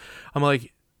show?" I'm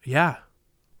like, "Yeah,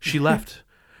 she left."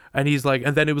 And he's like,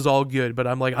 and then it was all good. But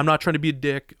I'm like, "I'm not trying to be a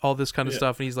dick," all this kind of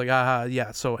stuff. And he's like,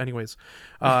 yeah. So anyways,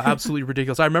 absolutely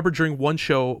ridiculous. I remember during one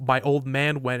show, my old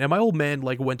man went, and my old man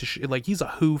like went to like, he's a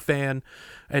Who fan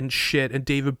and shit, and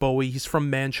David Bowie. He's from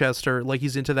Manchester, like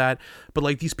he's into that. But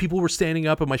like these people were standing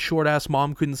up, and my short ass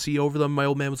mom couldn't see over them. My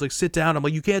old man was like, "Sit down." I'm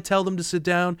like, "You can't tell them to sit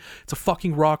down. It's a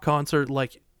fucking rock concert."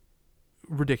 Like,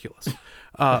 ridiculous,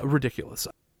 ridiculous.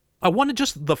 I wanted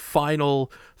just the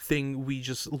final thing we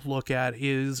just look at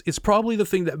is probably the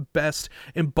thing that best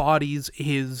embodies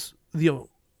his the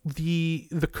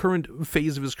current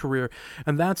phase of his career,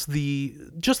 and that's the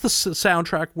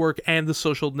soundtrack work and the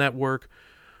Social Network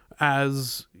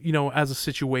as as a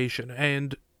situation.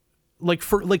 And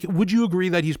would you agree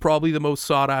that he's probably the most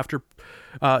sought after,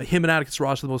 him and Atticus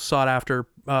Ross are the most sought after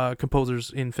composers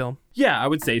in film? Yeah, I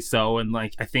would say so. And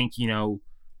like, I think from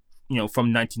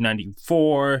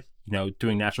 1994,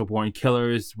 doing Natural Born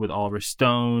Killers with Oliver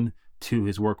Stone, to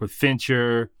his work with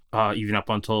Fincher, even up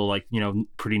until like,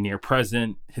 pretty near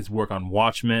present, his work on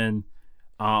Watchmen.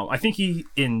 I think he's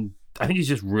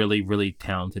just really, really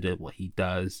talented at what he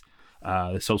does.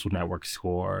 The Social Network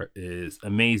score is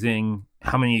amazing.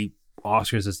 How many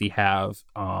Oscars does he have?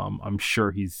 I'm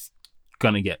sure he's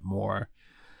gonna get more.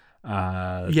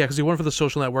 Yeah, because he won for the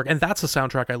Social Network, and that's a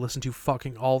soundtrack I listen to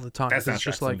fucking all the time. That soundtrack's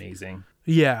just like amazing.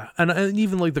 Yeah, and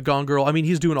even like the Gone Girl. I mean,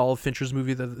 he's doing all of Fincher's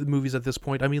movies at this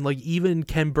point. I mean, like even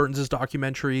Ken Burton's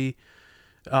documentary,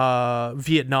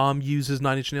 Vietnam, uses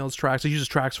Nine Inch Nails tracks. He uses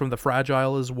tracks from The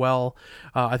Fragile as well.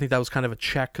 I think that was kind of a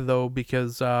check though,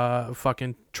 because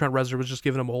fucking Trent Reznor was just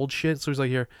giving him old shit. So he's like,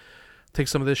 "Here, take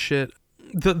some of this shit."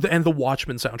 And the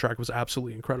Watchmen soundtrack was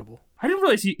absolutely incredible. I didn't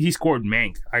realize he scored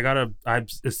Mank.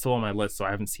 It's still on my list, so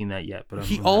I haven't seen that yet. But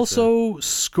he also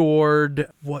scored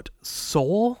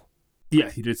Soul? Yeah,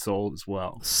 he did Soul as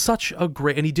well. Such a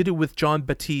great, and he did it with John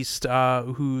Batiste,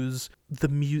 who's the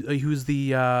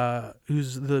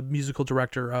musical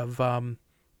director of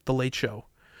The Late Show,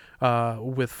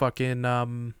 with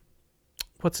fucking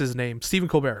what's his name? Stephen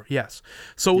Colbert. Yes.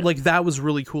 So like that was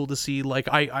really cool to see. Like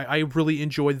I really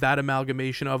enjoyed that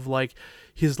amalgamation of like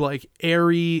his like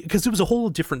airy, because it was a whole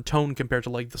different tone compared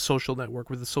to like the Social Network,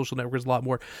 where the Social Network is a lot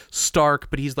more stark,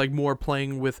 but he's like more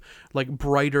playing with like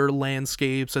brighter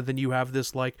landscapes, and then you have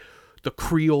this like the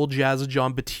Creole jazz of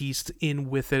John Batiste in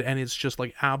with it, and it's just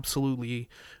like absolutely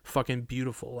fucking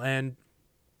beautiful. And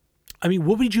I mean,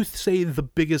 what would you say the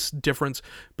biggest difference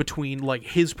between like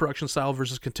his production style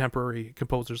versus contemporary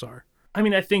composers are? I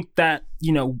mean, I think that,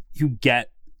 you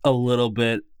get a little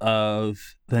bit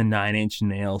of the Nine Inch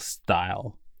Nails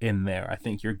style in there. I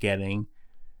think you're getting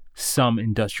some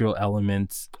industrial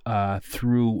elements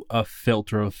through a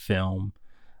filter of film.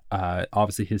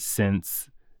 Obviously his synths,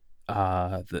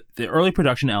 the early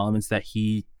production elements that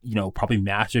he, probably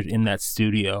mastered in that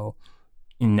studio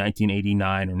in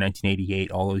 1989 or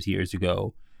 1988, all those years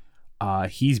ago,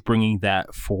 he's bringing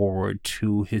that forward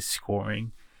to his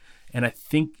scoring. And I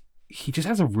think he just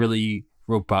has a really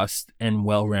robust and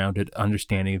well-rounded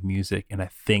understanding of music. And I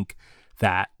think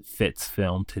that fits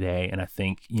film today. And I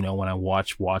think, when I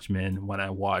watch Watchmen, when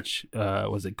I watch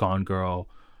was it Gone Girl,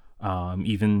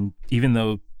 even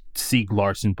though Stieg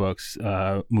Larsson books,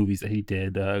 movies that he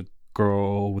did,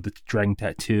 Girl with the Dragon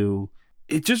Tattoo,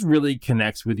 it just really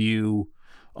connects with you.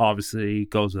 Obviously,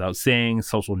 goes without saying,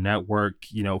 Social Network,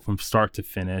 from start to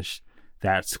finish,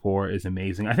 that score is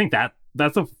amazing. I think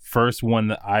that's the first one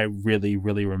that I really,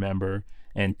 really remember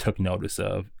and took notice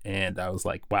of. And I was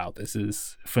like, wow, this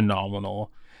is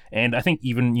phenomenal. And I think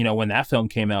even, when that film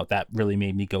came out, that really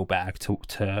made me go back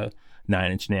to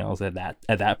Nine Inch Nails at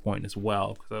that point as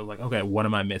well. Because I was like, okay, what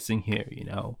am I missing here?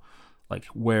 Like,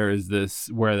 where are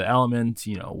the elements?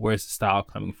 Where's the style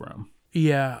coming from?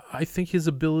 Yeah, I think his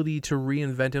ability to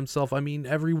reinvent himself. I mean,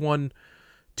 everyone,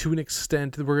 to an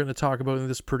extent that we're going to talk about in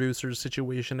this producer's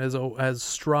situation, has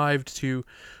strived to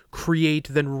create,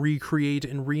 then recreate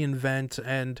and reinvent,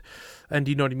 and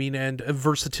you know what I mean. And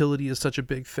versatility is such a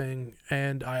big thing,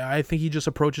 and I think he just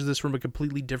approaches this from a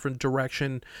completely different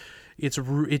direction.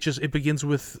 It begins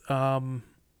with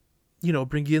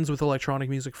begins with electronic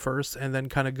music first, and then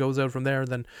kind of goes out from there. And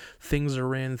then things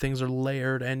are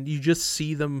layered, and you just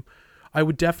see them. I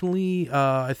would definitely,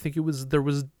 I think there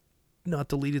was not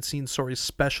deleted scenes, sorry,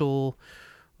 special,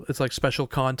 it's like special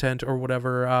content or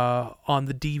whatever, on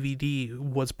the DVD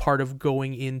was part of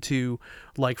going into,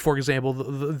 like, for example,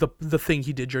 the thing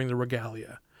he did during the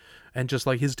Regalia, and just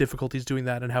like his difficulties doing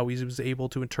that and how he was able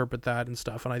to interpret that and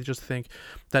stuff. And I just think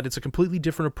that it's a completely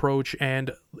different approach,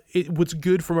 and what's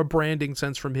good from a branding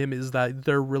sense from him is that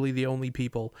they're really the only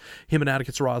people, him and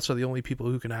Atticus Ross are the only people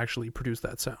who can actually produce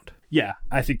that sound. Yeah,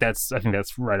 I think that's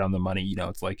right on the money.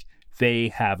 It's like they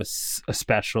have a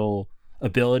special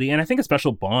ability, and I think a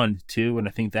special bond too. And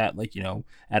I think that, like,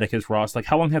 Atticus Ross, like,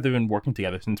 how long have they been working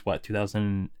together? Since what,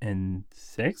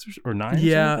 2006 or 9?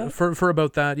 Yeah, for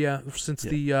about that. Yeah, since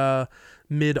the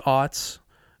mid aughts,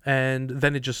 and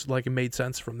then it just, like, it made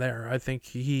sense from there. I think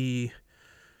he,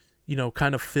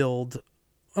 kind of filled.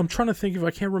 I'm trying to think, if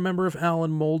I can't remember if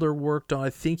Alan Moulder worked on. I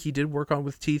think he did work on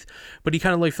With Teeth, but he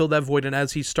kind of like filled that void. And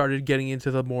as he started getting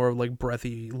into the more like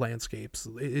breathy landscapes,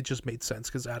 it just made sense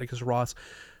because Atticus Ross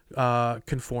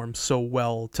conforms so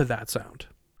well to that sound.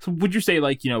 So would you say,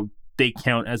 like, they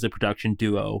count as a production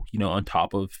duo, on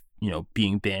top of,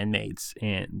 being bandmates,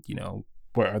 and,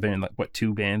 where are they in, like,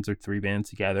 2 bands or 3 bands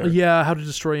together? Yeah, How to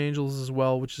Destroy Angels as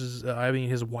well, which is,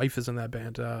 his wife is in that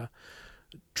band,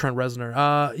 Trent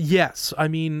Reznor. Yes, I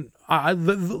mean,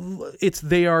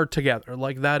 they are together.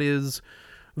 Like, that is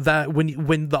that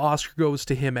when the Oscar goes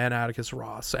to him and Atticus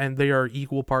Ross, and they are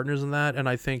equal partners in that. And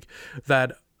I think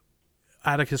that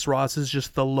Atticus Ross is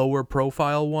just the lower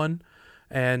profile one,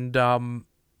 and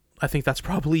I think that's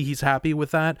probably, he's happy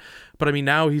with that. But I mean,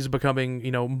 now he's becoming,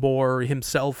 more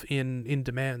himself in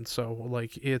demand. So,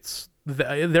 like,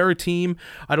 they're a team.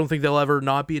 I don't think they'll ever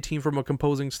not be a team from a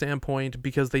composing standpoint,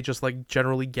 because they just, like,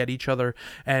 generally get each other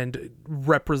and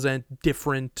represent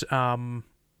different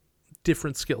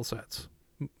skill sets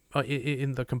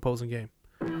in the composing game.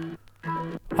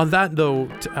 On that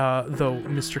note, though,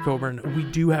 Mr. Coburn, we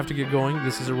do have to get going.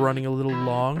 This is running a little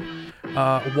long.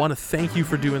 Want to thank you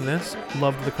for doing this.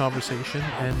 Loved the conversation,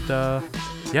 and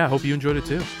yeah, hope you enjoyed it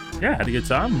too. Yeah, had a good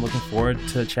time. I'm looking forward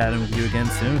to chatting with you again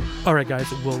soon. All right,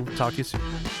 guys, we'll talk to you soon.